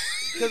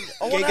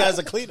 because Gay guys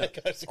are cleaner.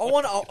 I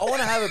want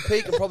to have a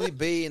peek and probably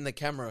be in the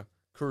camera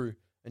crew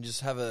and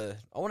just have I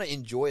want to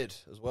enjoy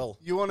it as well.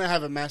 you want to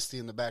have a masty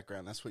in the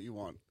background. That's what you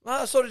want. No,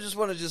 I sort of just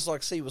want to just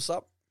like see what's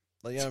up.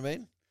 Like, you know what I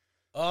mean?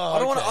 Oh, I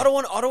don't okay.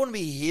 want to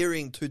be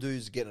hearing two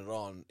dudes getting it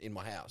on in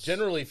my house.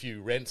 Generally, if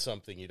you rent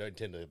something, you don't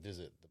tend to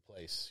visit the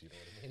place. You know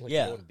what I mean? Like, Yeah.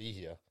 you don't want to be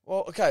here.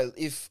 Well, okay,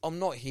 if I'm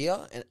not here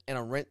and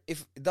I rent,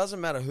 if it doesn't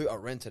matter who I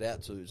rent it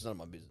out to, it's none of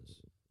my business.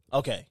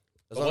 Okay.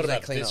 As But long what as they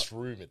about clean this up.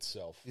 room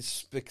itself? This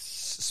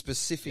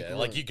specific Yeah, room.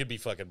 like you could be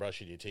fucking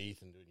brushing your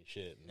teeth and doing your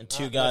shit. And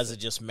two guys are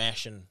just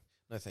mashing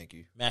No, thank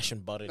you.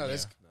 butt in No, here.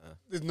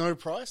 there's no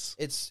price.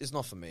 It's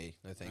not for me.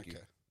 No, thank you.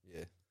 Okay.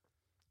 Yeah.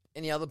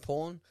 Any other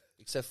porn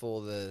except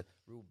for the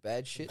real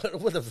bad shit?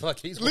 What the fuck?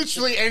 He's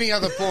Literally any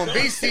other porn.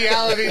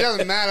 Bestiality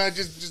doesn't matter.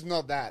 Just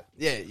not that.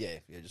 Yeah,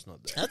 just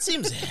not that. That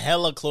seems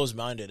hella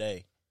close-minded, eh?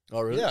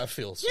 Oh, really? Yeah, I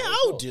feel so. Yeah,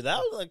 I would do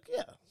that. Like,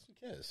 yeah,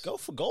 Who cares? go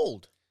for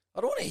gold. I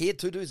don't want to hear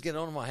two dudes getting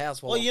on in my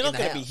house while Well, I'm you're in not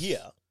the going to be house.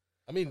 here.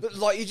 I mean, But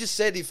like you just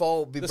said, if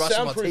I'll be the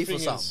brushing my teeth or soundproofing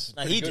something. is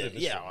No, pretty he good did. in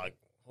this Yeah, room, like,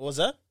 what was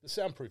that? the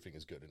soundproofing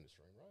is good in this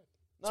room, right?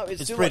 No, it's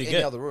It's still pretty like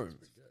any good. other room.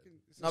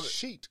 It's a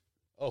sheet.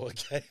 Oh,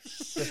 okay.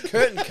 The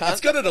curtain cunt.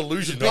 It's got an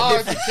illusion. Oh, on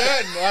it's a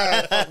curtain. All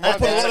right, fuck, my I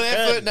put a lot of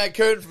bad. effort in that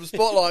curtain from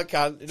Spotlight,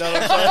 cunt. You know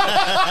what I'm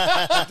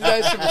saying? Do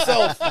that shit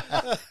myself.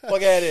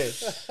 Fuck out here.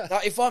 Now,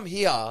 if I'm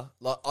here,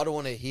 like I don't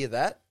want to hear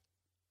that.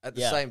 At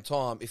the Yeah. same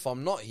time, if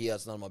I'm not here,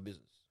 it's none of my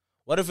business.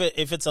 What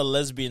if it's a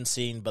lesbian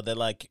scene, but they're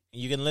like,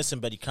 you can listen,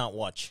 but you can't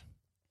watch?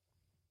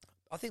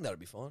 I think that'd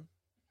be fine.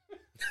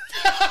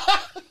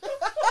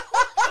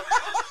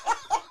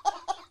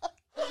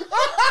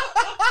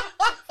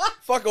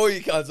 Fuck all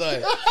you can't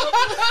say.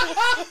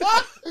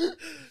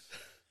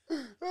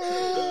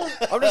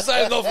 I'm just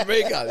saying it's not for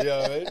me, cunt. You know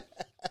what I mean?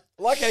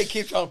 I like how you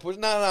keep trying to push.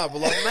 No, but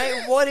like,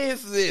 mate, what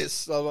if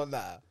this? I'm like,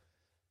 nah.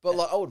 But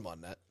like, I wouldn't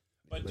mind that.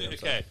 But dude,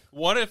 okay,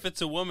 what if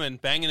it's a woman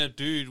banging a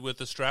dude with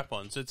a strap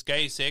on? So it's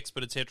gay sex,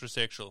 but it's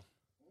heterosexual.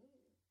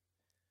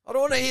 I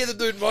don't want to hear the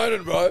dude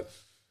moaning, bro.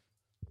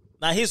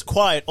 Now he's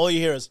quiet. All you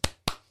hear is,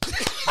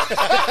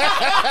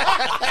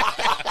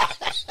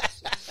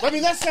 I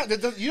mean, that's not,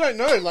 you don't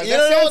know. Like, You that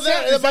don't know sounds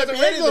that- it's it might like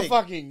be regular anything.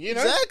 fucking, you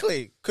know?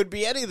 exactly. Could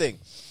be anything.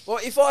 Well,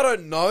 if I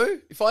don't know,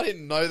 if I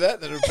didn't know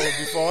that, then it'd probably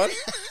be fine.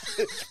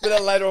 But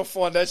then later I'll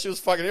find out she was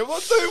fucking him. Well,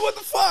 dude, what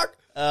the fuck?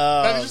 And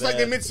Oh, it's just like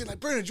man. they're mid like,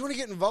 Bruno, do you want to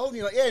get involved? And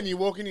you're like, yeah. And you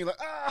walk in, you're like,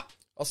 ah.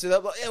 I'll see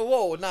that. Like, yeah,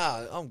 whoa,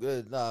 nah, I'm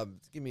good. Nah,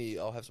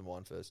 I'll have some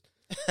wine first.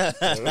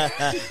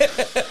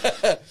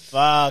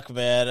 Fuck,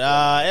 man.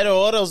 Edo,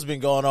 what else has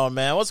been going on,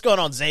 man? What's going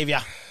on,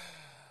 Xavier?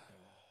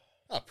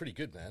 Oh, pretty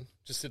good, man.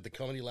 Just did the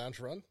Comedy Lounge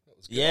run. That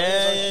was good.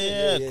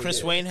 Yeah.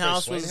 Chris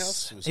Wainhouse Chris was.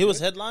 Wainhouse was He was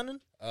good. headlining.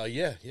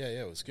 Yeah,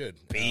 it was good.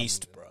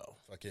 Beast, bro.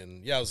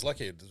 Fucking, I was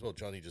lucky as well.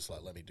 Johnny just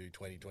like let me do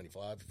 20,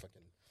 25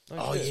 fucking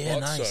Oh yeah,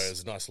 spots. So it nice.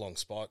 was a nice long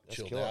spot,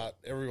 chilled killer. out.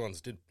 Everyone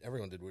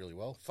did really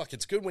well. Fuck,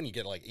 it's good when you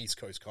get like East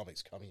Coast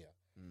comics come here.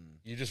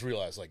 You just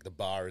realize like the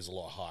bar is a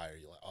lot higher.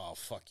 You're like, oh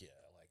fuck yeah,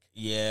 like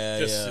Yeah,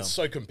 just it's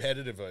so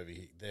competitive over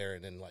there,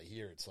 and then like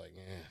here it's like,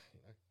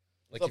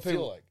 like So you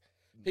feel like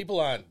people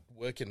aren't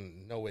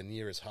working nowhere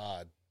near as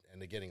hard,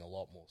 and they're getting a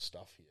lot more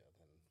stuff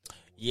here.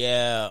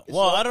 Yeah.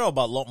 Well, I don't know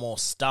about a lot more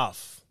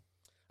stuff.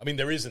 I mean,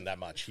 there isn't that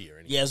much here.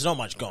 Anyway. Yeah, there's not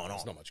much going on.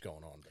 There's not much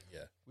going on, but yeah.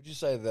 Would you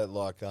say that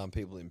like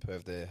people in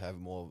Perth they have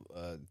more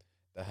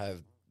they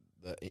have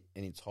an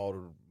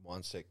entitled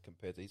mindset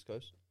compared to East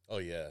Coast? Oh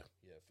yeah,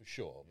 for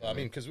sure. I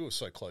mean, because we were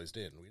so closed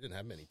in, we didn't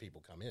have many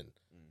people come in,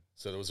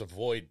 so there was a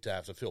void to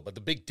have to fill. But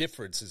the big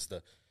difference is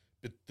the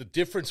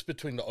difference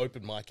between the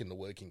open mic and the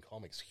working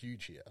comics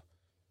huge here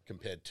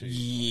compared to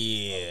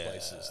other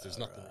places. There's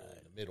nothing really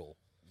in the middle.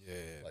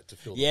 Like to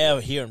fill.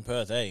 Yeah, here in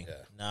Perth, eh? Yeah.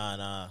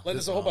 Nah. Like,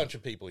 there's a whole bunch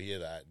of people here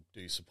that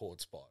do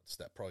support spots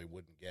that probably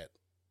wouldn't get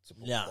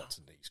support Yeah. spots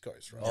in the East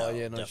Coast, right? Oh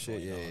yeah, no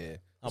shit, definitely yeah.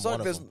 I'm It's like one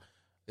of there's, them.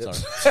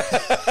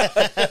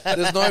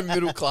 there's no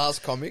middle class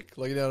comic,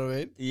 like you know what I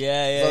mean?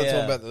 Yeah, So yeah.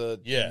 talking about the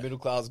Yeah. middle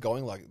class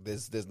going, like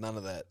there's none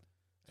of that.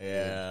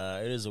 Yeah,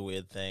 it is a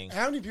weird thing.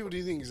 How many people do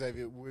you think,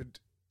 Xavier, would,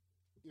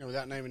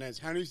 without naming names,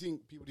 how many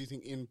people do you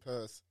think in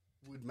Perth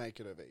would make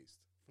it over East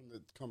from the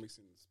comics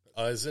in Perth?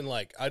 As in,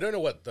 like, I don't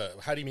know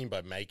how do you mean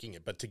by making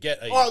it, but to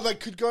get a Like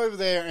could go over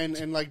there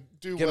and like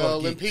do Get well,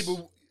 on and gigs.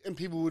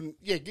 people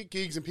wouldn't get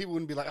gigs, and people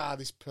wouldn't be like,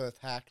 this Perth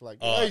hack, like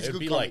he's a it'd good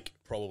be comic. like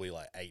probably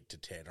like 8 to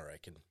 10, I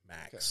reckon,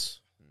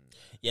 max.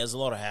 Yeah, there's a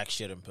lot of hack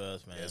shit in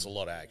Perth, man. There's a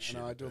lot of I action.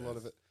 know, I do a lot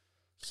of it.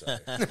 So,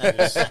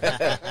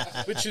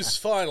 which is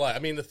fine. Like, I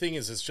mean, the thing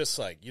is, it's just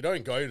like you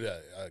don't go to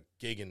a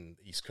gig in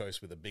East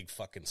Coast with a big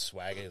fucking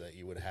swagger that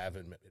you would have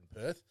in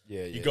Perth.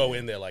 Yeah, you yeah, go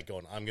in there like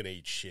going, "I'm gonna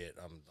eat shit.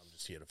 I'm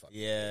just here to fucking."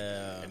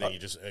 Yeah. and then you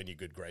just earn your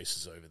good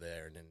graces over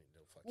there, and then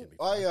it'll fucking be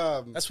fine.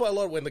 I That's why a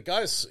lot when the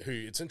guys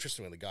it's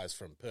interesting when the guys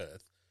from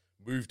Perth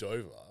moved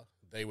over,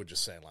 they were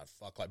just saying like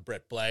fuck, like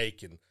Brett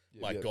Blake and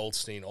Mike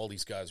Goldstein, all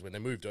these guys when they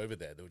moved over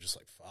there, they were just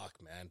like fuck,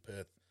 man,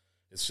 Perth.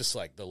 It's just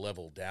like the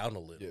level down a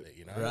little bit,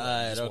 you know.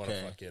 Right, You just wanna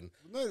okay. fucking,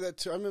 no that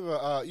too. I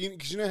remember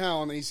because you know how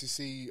on the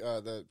ECC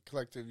the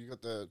collective you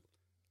got the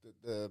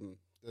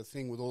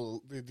thing with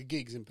all the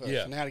gigs in Perth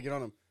Yeah. and how to get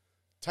on them.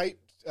 Tate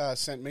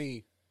sent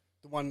me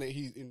the one that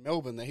he in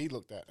Melbourne that he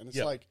looked at, and it's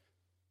Yeah. like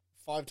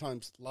 5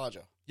 times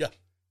larger. yeah.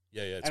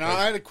 It's And crazy.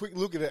 I had a quick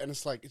look at it, and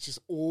it's like it's just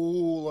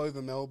all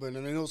over Melbourne,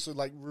 and then also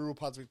like rural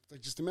parts of it,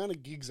 like just the amount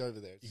of gigs over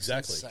there. It's just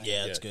Exactly. insane.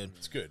 Yeah, it's good.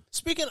 It's good.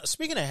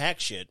 Speaking of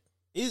hack shit,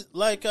 is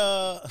like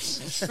How's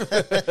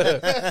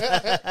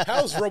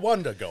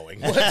Rwanda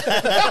going?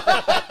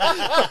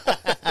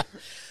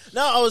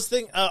 No, I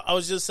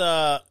was just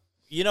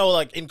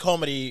like in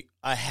comedy,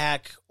 a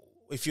hack.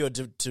 If you were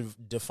to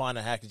define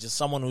a hack, it's just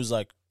someone who's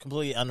like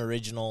completely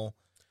unoriginal.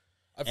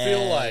 I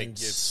feel like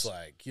And-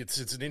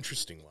 it's an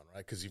interesting one,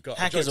 right? Because you've got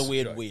Hack is a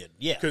weird,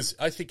 yeah. Because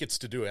I think it's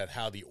to do with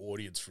how the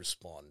audience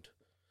respond.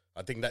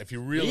 I think that if you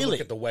really Really? look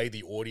at the way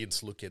the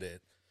audience look at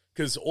it,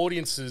 because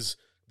audiences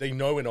they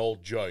know an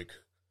old joke,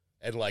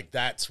 and like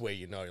that's where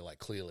you know, like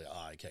clearly,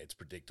 okay, it's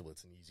predictable,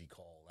 it's an easy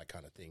call, that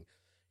kind of thing.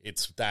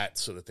 It's that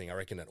sort of thing. I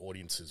reckon that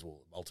audiences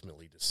will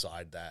ultimately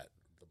decide that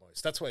the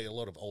most. That's why a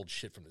lot of old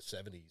shit from the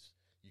 70s,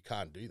 you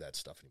can't do that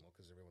stuff anymore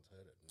because everyone's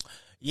heard it.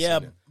 Yeah,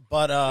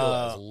 but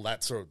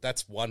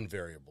That's one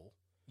variable.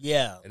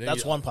 yeah, And then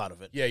that's you- one part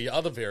of it. Yeah, your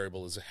other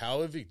variable is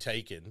how have you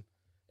taken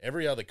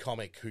every other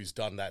comic who's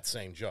done that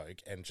same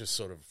joke and just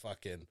sort of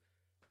fucking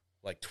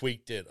like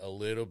tweaked it a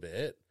little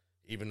bit,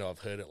 even though I've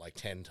heard it like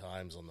 10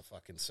 times on the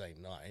fucking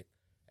same night,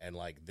 and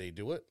like they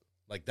do it.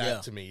 Like that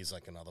Yeah. to me is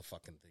like another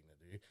fucking thing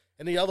to do.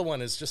 And the other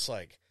one is just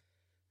like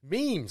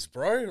memes,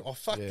 bro, or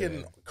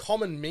fucking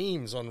common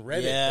memes on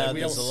Reddit. Yeah, that we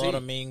there's a don't lot see.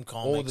 of meme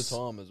All the comics.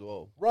 time as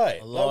well.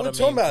 Right. A Like, lot we were of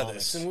talking meme about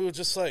comics. this, and we were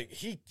just like,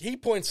 he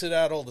points it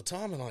out all the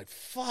time, and like,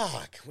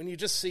 fuck. When you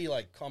just see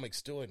like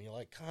comics do it, and you're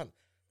like, can't.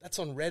 That's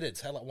on Reddit.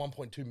 It's had like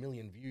 1.2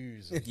 million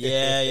views. And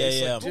Yeah,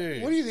 it's yeah. like,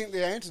 dude. What do you think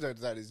the antidote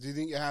to that is? Do you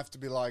think you have to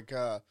be like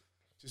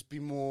just be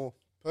more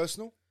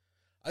personal?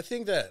 I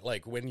think that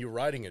like when you're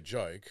writing a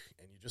joke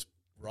and you just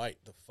write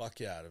the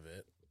fuck out of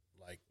it,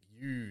 like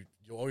your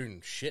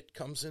own shit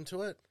comes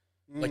into it.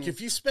 Like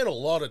if you spend a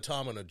lot of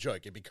time on a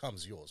joke, it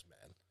becomes yours, man.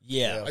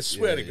 Yeah, I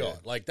swear to God,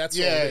 like that's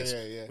all Yeah, it is.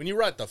 yeah, yeah. When you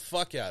write the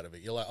fuck out of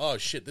it, you're like, oh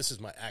shit, this is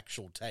my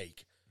actual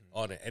take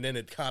on it, and then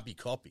it can't be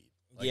copied.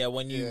 Like, yeah,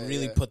 when you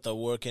really yeah. put the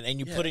work in and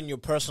you put in your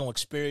personal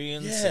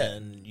experience Yeah.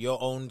 and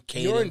your own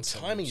cadence, your own and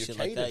timing, your shit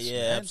cadence, like that.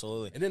 Yeah, man.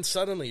 absolutely. And then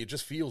suddenly it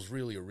just feels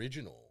really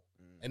original.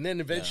 And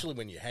then eventually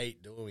when you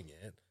hate doing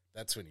it,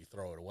 that's when you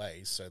throw it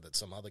away so that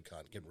some other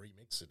cunt can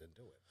remix it and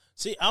do it.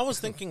 See, I was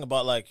thinking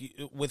about like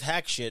with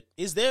hack shit.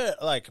 Is there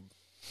like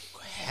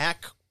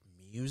hack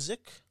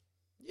music?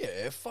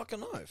 Yeah,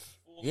 fucking oath.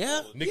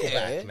 Yeah,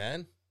 Nickelback, Yeah.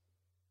 man.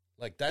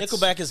 Like that's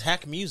Nickelback is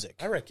hack music.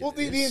 I reckon. Well,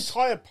 it the is.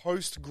 entire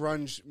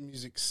post-grunge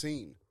music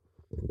scene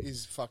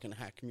is fucking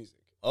hack music.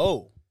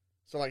 Oh,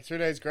 So like 3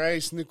 Days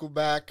Grace,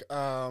 Nickelback,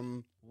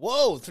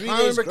 whoa! 3 I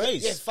Days remember-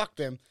 Grace. Yeah, fuck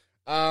them.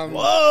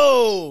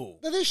 Whoa!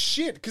 No, they're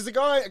shit. Because the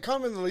guy, I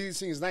can't remember the lead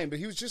singer's name, but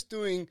he was just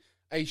doing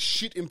a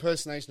shit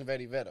impersonation of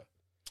Eddie Vedder.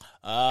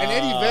 And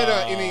Eddie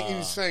Vedder, in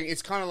his saying,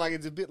 it's kind of like,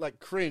 it's a bit like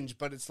cringe,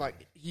 but it's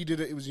like, he did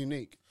it, it was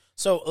unique.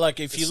 So, like,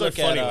 if It's you so look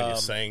funny at when you're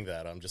saying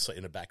that. I'm just like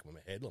in the back of my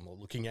head. I'm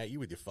looking at you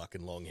with your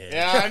fucking long hair.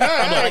 Yeah, I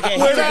know. okay,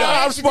 Well, here we go.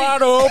 I'm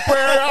spot I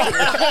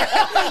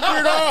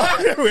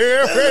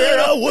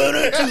went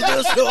into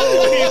the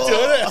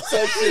store.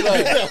 So shit,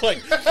 like, like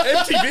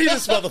MTV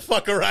this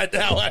motherfucker right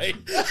now, eh?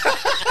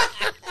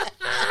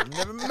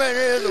 never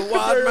met a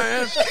wild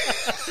man.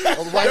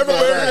 Never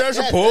as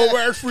a poor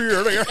man's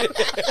feeling.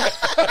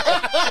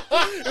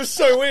 It was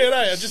so weird,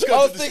 eh? I just I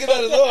got was to thinking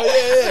that as well.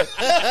 Yeah.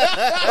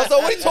 I was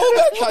like, what are you talking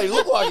about, Clay? You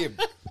look like him.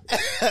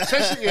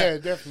 Especially, yeah,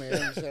 definitely.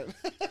 100%.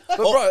 But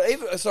bro,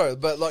 even sorry,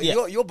 but like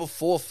Yeah. your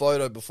before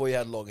photo before you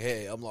had long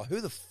hair, I'm like, who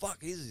the fuck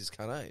is this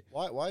cunt? Eh?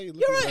 Why are you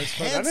looking You're at a those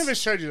photos? I hands- never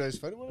showed you those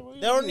photos. What are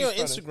you They're on doing your these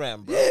photos?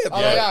 Instagram, bro. Yeah, Oh, bro.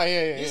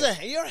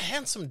 yeah. You're a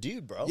handsome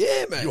dude, bro.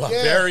 Yeah, man. You are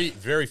Yeah. very,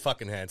 very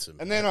fucking handsome.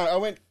 And then I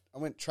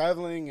went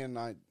traveling and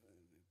I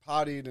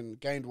partied and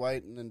gained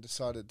weight and then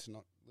decided to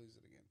not lose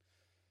it again.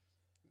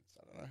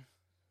 I don't know.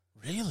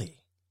 Really?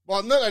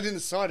 Well, no, I didn't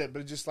decide it,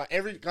 but just like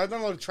I've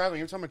done a lot of traveling.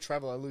 Every time I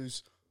travel, I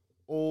lose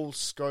all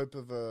scope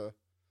of a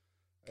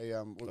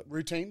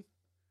routine.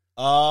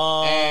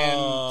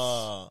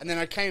 Oh. And then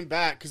I came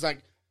back because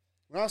like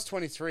when I was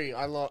 23,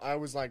 I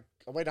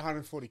weighed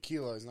 140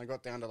 kilos and I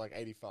got down to like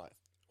 85.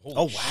 Holy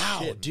Oh, wow.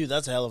 shit. Dude,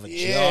 that's a hell of a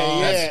Yeah, jump.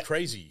 yeah. That's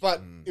crazy.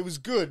 But it was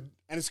good,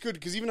 and it's good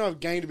because even though I've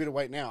gained a bit of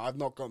weight now, I've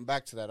not gotten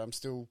back to that. I'm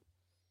still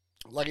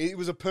like it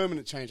was a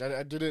permanent change.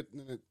 I did it,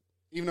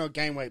 even though I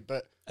gained weight.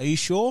 But Are you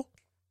sure?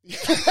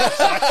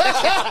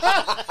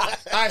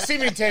 I see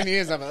me in 10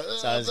 years. I'm like,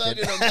 Sounds I'm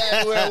good.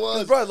 back where I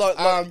was. Bro,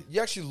 like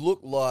you actually look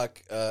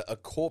like a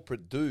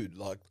corporate dude.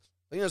 Like,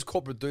 I think those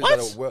corporate dudes that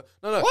are well,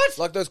 What?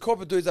 like those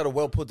corporate dudes that are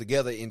well put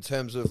together in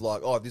terms of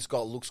like, oh, this guy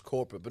looks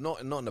corporate, but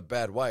not in a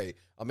bad way.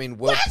 I mean,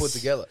 well put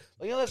together.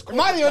 Like, you know, that's Am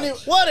I the only?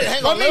 What?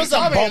 Hang on, there was a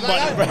bomb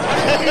button, bro. What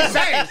are you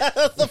saying?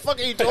 What the fuck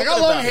are you I talking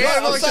got long about? hair.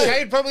 I'm I'm like saying-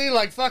 shade, probably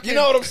like fucking. You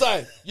know what I'm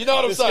saying? You know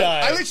what I'm saying?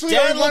 guy- I literally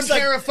Dan own one looks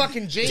like- pair of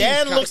fucking jeans.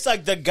 Dan cunt. looks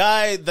like the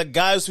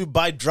guys who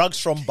buy drugs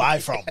from buy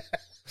from.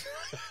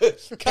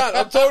 Can't.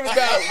 I'm talking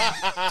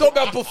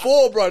about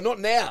before, bro, not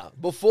now.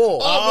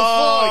 Before.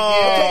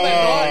 Oh,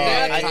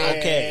 yeah.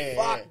 okay.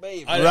 Fuck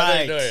me. I Bro.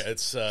 Right. don't know.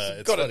 It's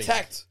Got funny.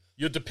 attacked.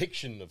 Your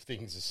depiction of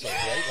things is so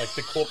great, like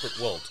the corporate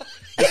world.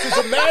 This is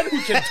a man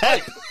who can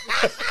type.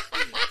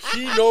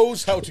 He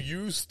knows how to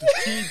use the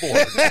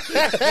keyboard.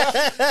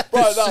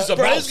 Bro, This no, is a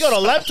Bro, mouse. he's got a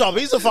laptop.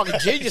 He's a fucking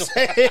genius.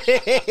 bro,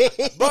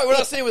 when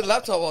I see him with a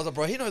laptop, I was like,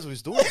 bro, he knows what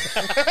he's doing.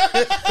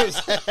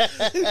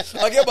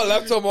 I get my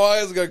laptop, my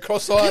eyes go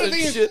cross-eyed The and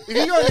thing is, shit. if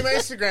you go on my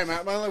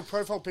Instagram, my little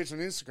profile picture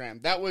on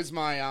Instagram, that was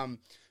my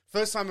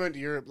first time I went to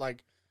Europe.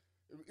 Like,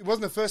 it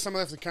wasn't the first time I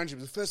left the country,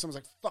 but the first time I was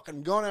like, fuck,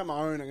 I'm going out on my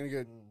own. I'm going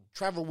to go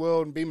travel the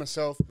world and be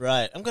myself.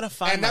 Right, I'm gonna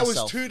find And that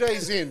myself. was 2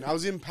 days in. I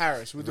was in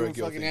Paris. We were doing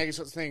guilty. fucking Aggie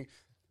sorts of thing.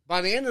 By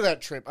the end of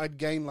that trip, I'd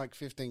gained like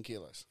 15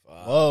 kilos.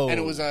 Whoa. And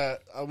it was a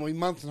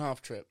month and a half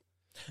trip.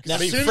 Now, I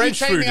mean, As soon as French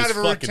you take food me out is of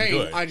a fucking routine,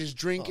 good. I just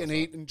drink and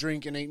eat and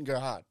drink and eat and go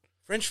hard.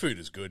 French food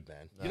is good,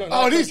 man. You don't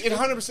Oh, know it is. It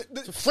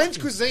 100%. French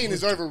cuisine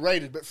is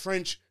overrated, but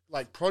French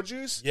like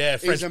produce, Yeah,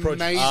 French is produce.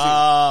 amazing.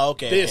 Ah,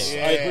 okay. This,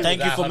 okay. I agree Thank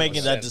with you for that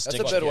making 100%. that That's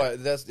distinction. a better way.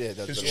 That's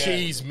Because better.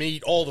 cheese,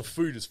 meat, all the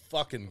food is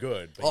fucking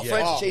good. But Oh, yeah.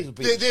 French cheese would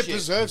be They're shit.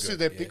 preserves too.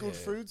 They're pickled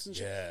foods and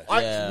shit. Yeah.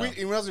 Yeah.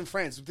 When I was in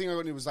France, the thing I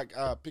got was like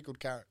pickled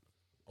carrot.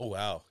 Oh,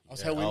 wow. I was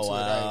Yeah. hell into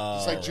wow. it.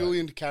 It's like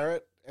julienne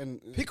carrot and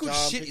Pickled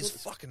jar shit pickles.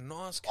 is fucking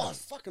nice. Oh, cunt.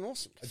 it's fucking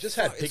awesome. I just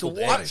had It's a pickled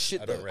white eggs.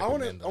 shit, I don't though. I want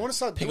recommend to. I want to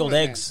start Pickled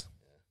doing eggs.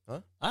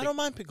 Huh? I don't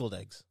mind pickled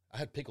eggs. I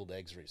had pickled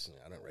eggs recently.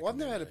 I don't recommend Well, I've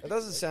never had a That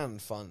doesn't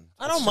sound fun.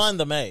 I don't mind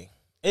them, eh?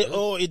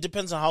 It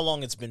depends on how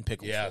long it's been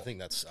pickled. Yeah, I for. think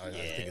that's. I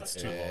think it's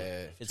too long.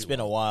 If it's been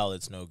a while,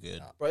 it's no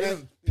good. Bro,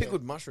 even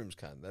pickled mushrooms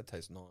can. That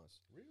tastes nice.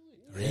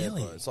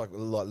 Really? Bro, it's like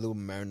little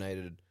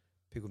marinated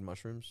pickled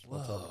mushrooms. Type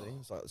of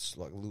thing. It's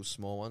like little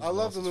small ones. I love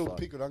Nice the as little fuck.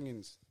 pickled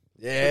onions.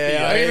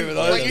 Yeah, I I even- even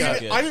like, those even- guys.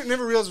 good. I didn't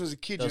never realize when I was a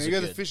kid. Those You go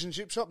are to the good. fish and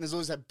chip shop, and there's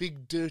always that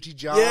big dirty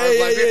jar. Yeah, of,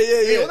 yeah, like,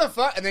 yeah. What the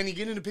fuck? And then you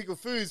get into pickled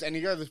foods, and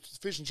you go to the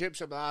fish and chip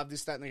shop.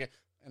 This, that, and they go,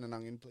 and an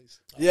onion, please.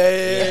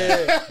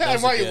 Yeah.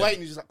 And while are you're good. waiting,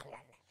 you're just like,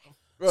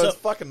 Bro, So, it's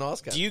fucking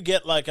nice, cunt. Do you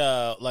get like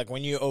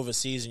when you're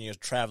overseas and you're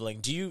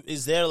traveling?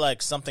 Is there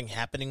like something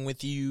happening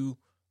with you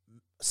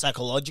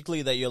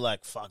psychologically that you're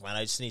like, fuck, man,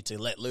 I just need to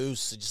let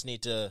loose. I just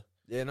need to.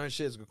 Yeah, no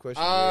shit. It's a good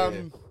question. Yeah.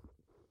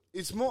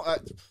 it's more.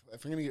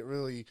 If I'm gonna get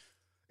really,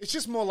 it's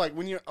just more like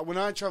when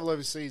I travel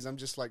overseas, I'm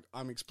just like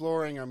I'm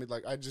exploring. I mean,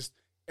 like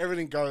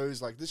everything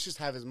goes like let's just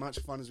have as much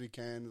fun as we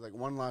can. Like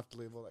one life to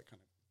live, all that kind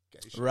of. gay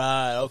shit.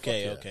 Right.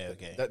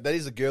 Okay. That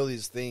is the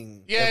girliest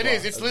thing. Yeah, ever. it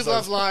is. It's live,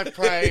 love, life,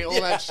 pray, all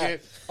that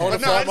shit. I wanna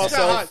But no, find it's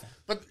kinda myself. hard.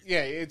 But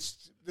yeah,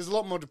 there's a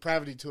lot more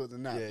depravity to it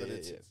than that. Yeah, but yeah,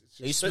 it's yeah.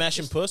 just, Are you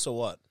smashing puss or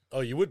what? Oh,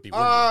 you would be.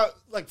 Wouldn't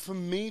like for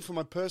me, for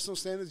my personal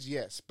standards,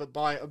 yes, but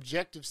by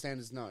objective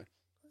standards, no.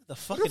 The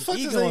fucking fuck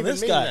does ego that on even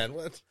this mean, guy. man?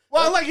 What?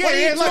 Well, like, yeah, What are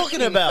you yeah, like,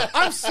 talking about?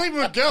 I'm sleeping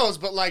with girls,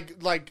 but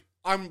like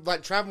I'm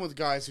like traveling with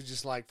guys who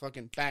just like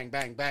fucking bang,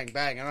 bang, bang,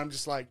 bang, and I'm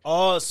just like,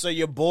 Oh, so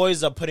your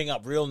boys are putting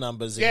up real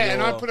numbers. yeah,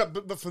 and I put up,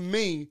 but for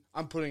me,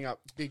 I'm putting up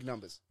big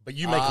numbers. But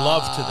you make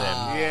love to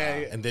them, Yeah,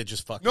 yeah. and they're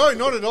just fucking. No,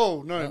 not at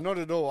all. No, not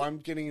at all. I'm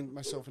getting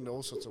myself into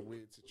all sorts of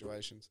weird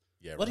situations.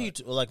 Yeah, What right.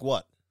 are you like?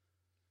 What?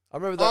 I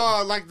remember that.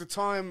 Oh, like the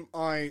time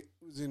I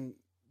was in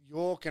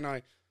York and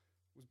I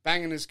was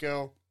banging this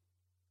girl,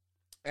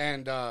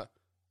 and I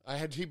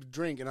had a heap of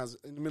drink, and I was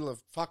in the middle of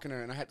fucking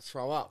her, and I had to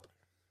throw up.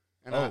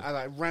 And I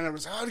like ran out, I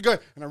was like, I had to go,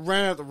 and I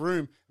ran out of the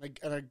room,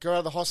 and I go out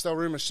of the hostel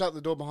room, and shut the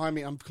door behind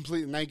me, I'm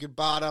completely naked,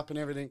 barred up and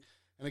everything,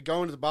 and I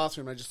go into the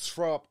bathroom, and I just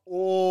throw up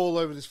all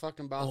over this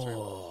fucking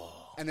bathroom.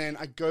 And then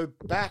I go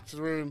back to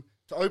the room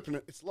to open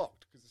it, it's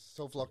locked, because it's a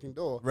self-locking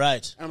door.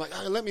 Right. And I'm like,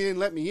 oh, let me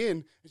in.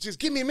 And she goes,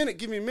 give me a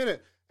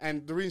minute.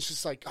 And the reason's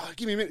just like, oh,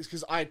 give me a minute. It's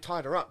because I had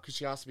tied her up because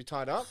she asked to be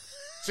tied up.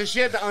 So she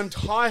had to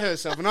untie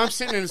herself. And I'm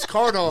sitting in this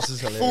corridor,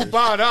 full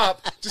barred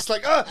up, just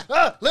like,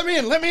 let me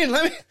in.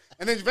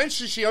 And then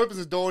eventually she opens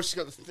the door. She's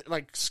got the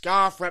like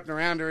scarf wrapped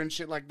around her and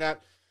shit like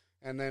that.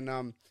 And then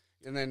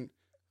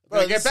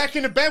I get back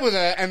into bed with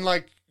her and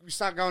like we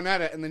start going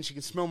at it. And then she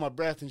can smell my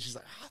breath. And she's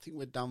like, I think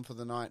we're done for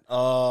the night.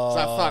 Oh.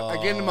 So I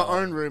get into my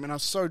own room and I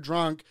was so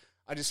drunk,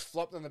 I just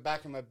flopped on the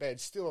back of my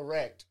bed, still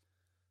erect.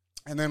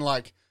 And then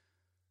like,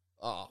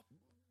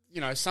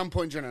 some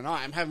point during the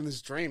night, I'm having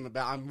this dream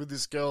about I'm with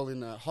this girl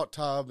in a hot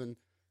tub and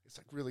it's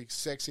like really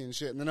sexy and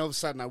shit. And then all of a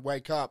sudden I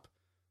wake up,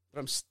 but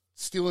I'm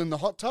still in the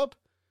hot tub.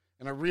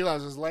 And I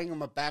realized I was laying on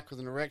my back with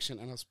an erection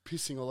and I was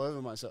pissing all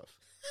over myself.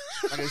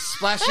 Like it was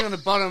splashing on the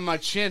bottom of my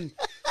chin.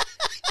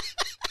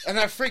 And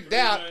I freaked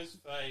out. Bruno's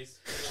face.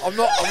 I'm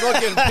not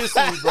getting pissed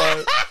at you,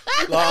 bro.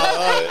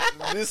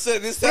 This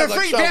But I sounds like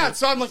freaked trouble. out,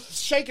 so I'm like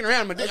shaking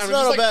around. I'm It's just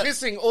not like about-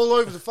 pissing all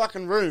over the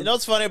fucking room. You know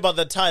what's funny about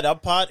the tied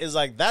up part is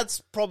like that's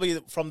probably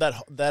from that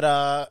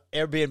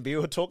Airbnb we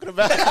were talking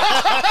about.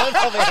 That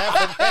probably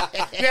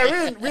happened.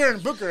 Yeah, we were in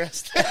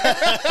Bucharest.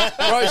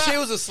 Bro, she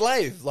was a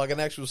slave, like an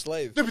actual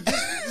slave. No, but the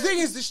thing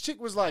is, this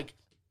chick was like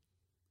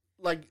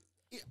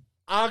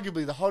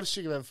arguably the hottest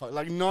chick I've ever fucked.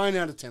 Like 9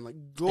 out of 10, like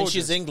gorgeous. And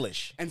she's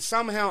English. And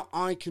somehow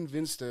I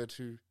convinced her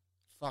to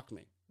fuck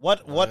me.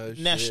 What shit.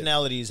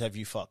 nationalities have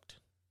you fucked?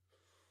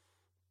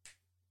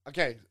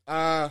 Okay,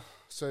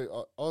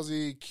 so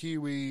Aussie,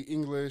 Kiwi,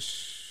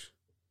 English,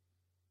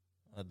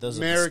 Those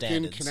American, are the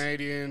standards.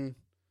 Canadian,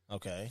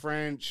 Okay.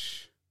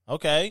 French,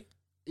 Okay.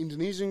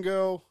 Indonesian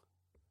girl.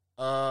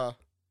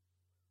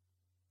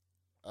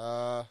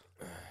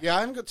 Yeah, I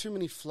haven't got too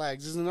many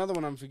flags. There's another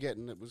one I'm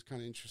forgetting that was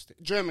kind of interesting.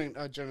 German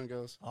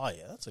girls. Oh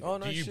yeah, that's a good. Oh,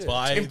 no Do you shit.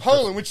 buy In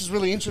Poland, which is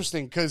really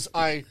interesting because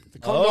the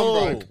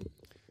condom broke,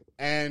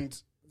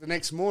 and the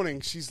next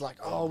morning she's like,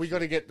 "Oh, we got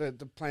to get the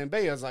plan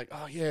B." I was like,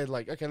 "Oh yeah,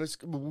 like okay,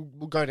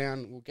 we'll go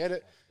down, we'll get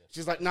it."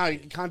 She's like, "No, you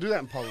can't do that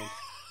in Poland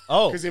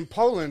Oh, because in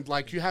Poland,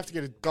 like you have to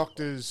get a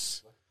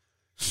doctor's."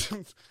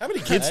 How many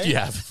kids do you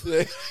have?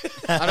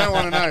 I don't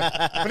want to know,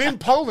 but in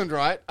Poland,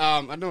 right?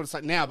 I don't know what it's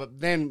like now, but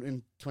then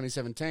in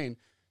 2017,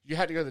 you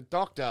had to go to the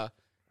doctor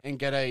and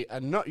get you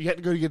had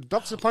to go to get a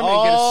doctor's appointment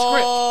and get a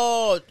script.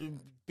 Oh,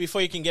 before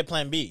you can get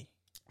Plan B.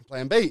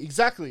 Plan B,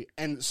 exactly.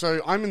 And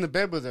so I'm in the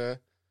bed with her,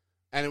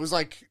 and it was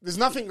like, there's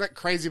nothing like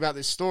crazy about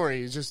this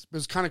story. It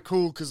was kind of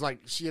cool because like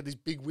she had these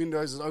big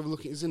windows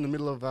overlooking. It's in the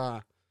middle of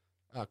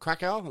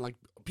Krakow, and like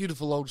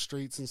beautiful old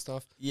streets and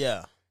stuff.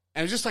 Yeah.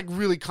 And it was just like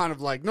really kind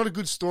of like not a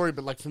good story,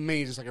 but like for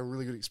me, just like a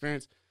really good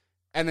experience.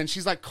 And then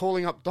she's like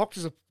calling up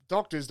doctors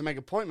to make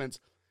appointments,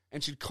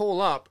 and she'd call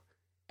up,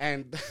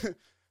 and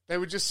they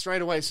would just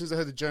straight away as soon as they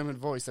heard the German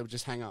voice, they would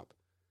just hang up.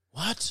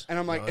 What? And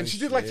I'm like, and she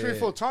did like 3 or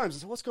 4 times. I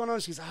said, "What's going on?"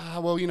 She's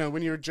well,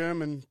 when you're a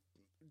German,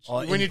 Oh,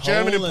 when in you're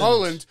German in Poland.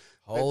 Poland,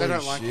 Holy they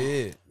don't like it.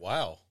 shit.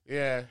 Wow.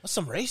 Yeah. That's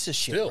some racist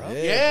shit, Still. bro.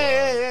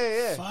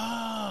 Yeah.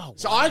 Fuck.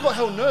 So I got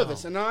hell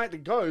nervous, and I had to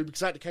go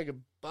because I had to take a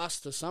bus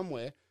to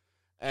somewhere.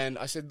 And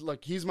I said,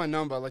 "Look, here's my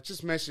number. Like,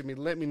 just message me.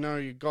 Let me know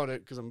you got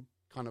it because I'm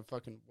kind of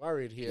fucking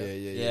worried here."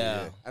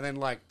 Yeah. And then,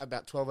 like,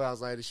 about 12 hours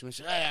later, she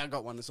mentioned, "Hey, I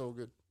got one. It's all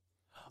good."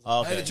 Hey,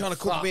 Okay. they're trying to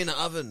cook me in the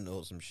oven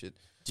or some shit.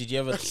 Did you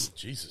ever?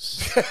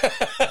 Jesus.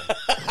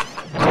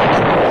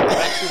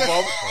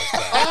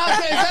 Oh,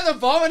 is that the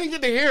bomb? I didn't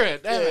get to hear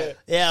it. Damn it.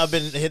 Yeah, I've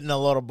been hitting a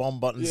lot of bomb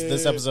buttons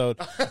this episode.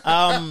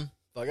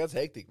 Like, that's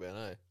hectic, man,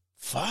 eh?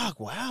 Fuck.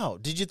 Wow.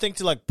 Did you think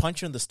to like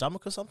punch you in the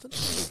stomach or something?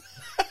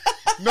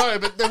 No,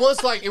 but there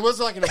was like, it was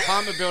like an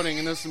apartment building,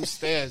 and there's some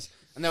stairs,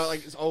 and they were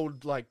like this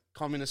old like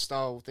communist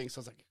style thing. So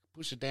I was like,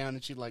 push it down,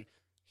 and she'd like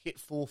hit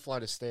 4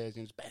 flight of stairs,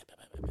 and just bam, bam,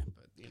 bam, bam.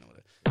 But you know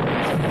what?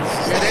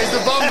 Yeah, there's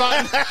the bomb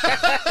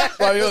button.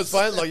 Bro, you know what's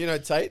funny? Like, you know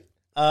Tate?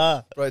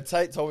 Uh, Bro,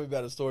 Tate told me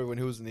about a story when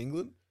he was in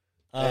England.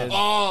 And,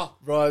 Oh,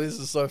 bro, this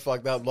is so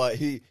fucked up. Like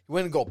he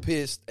went and got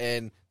pissed,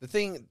 and the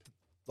thing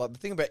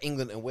about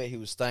England and where he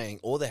was staying,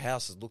 all the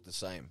houses look the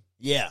same.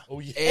 Yeah. Oh,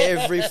 yeah.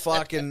 Every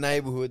fucking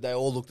neighborhood, they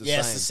all look the Yeah, same.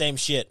 it's the same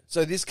shit.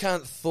 So this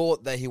cunt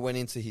thought that he went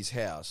into his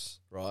house,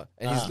 right?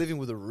 And he's living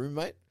with a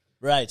roommate.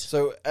 Right.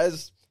 So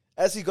as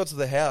he got to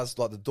the house,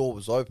 like the door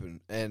was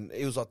open, and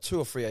it was like 2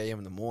 or 3 a.m.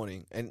 in the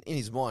morning. And in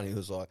his mind, he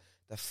was like,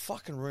 "That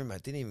fucking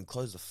roommate didn't even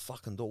close the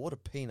fucking door. What a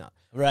peanut!"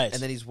 Right.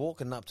 And then he's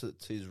walking up to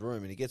his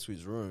room, and he gets to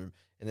his room,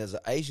 and there's an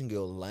Asian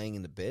girl laying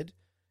in the bed.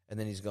 And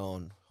then he's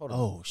going, "Hold on,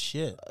 Oh,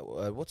 shit.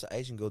 what's an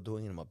Asian girl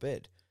doing in my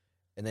bed?"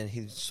 And then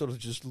he sort of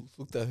just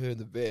looked at her in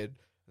the bed,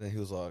 and then he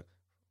was like,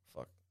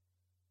 "Fuck,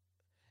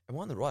 am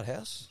I in the right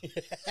house?"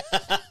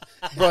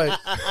 Bro,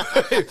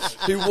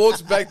 he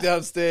walks back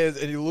downstairs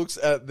and he looks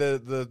at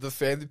the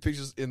family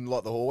pictures in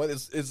like the hallway.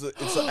 It's an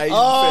Asian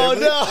Oh,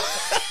 family. no.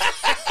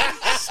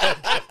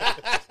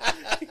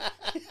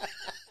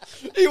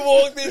 He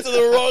walked into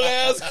the wrong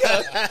house.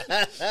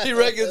 Cunt. He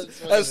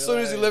reckons as soon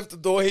as he left the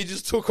door, he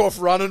just took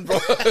off running, bro.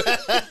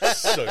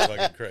 So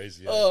fucking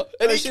crazy. Yeah.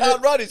 And he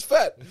can't run. He's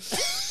fat.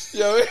 You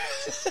know what I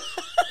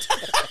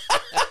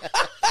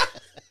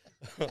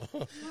mean?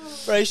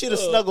 Bro, you should have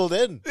snuggled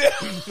in. He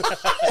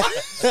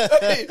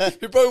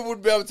probably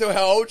wouldn't be able to tell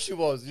how old she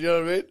was. You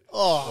know what I mean?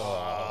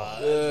 Oh,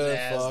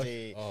 Yeah, fuck.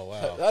 nasty. Oh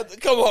wow.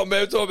 Come on,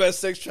 man. We're talking about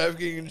sex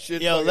trafficking and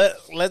shit. Yo,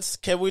 Fucking- let's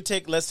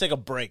take a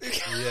break.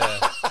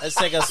 Yeah. Let's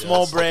take a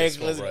small let's take a break.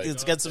 small Let's, break.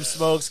 let's get some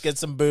smokes, get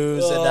some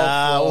booze,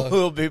 Oh, and fuck.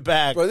 we'll be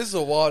back Bro, this is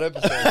a wild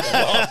episode.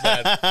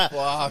 bro.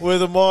 Fuck.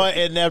 with a more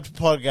inept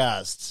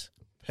podcast.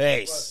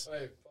 Peace.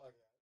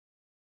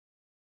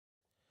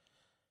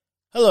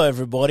 Hello,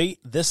 everybody.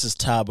 This is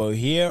Tabo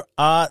here.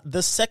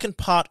 The second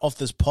part of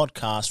this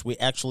podcast we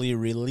actually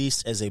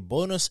released as a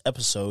bonus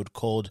episode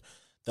called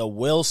The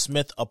Will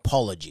Smith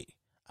Apology.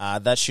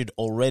 That should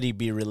already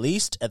be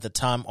released at the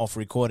time of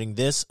recording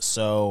this.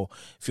 So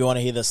if you want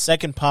to hear the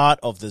second part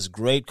of this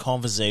great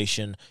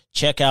conversation,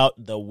 check out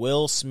the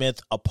Will Smith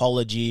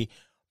Apology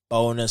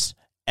bonus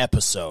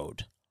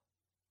episode.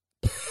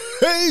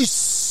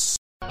 Peace!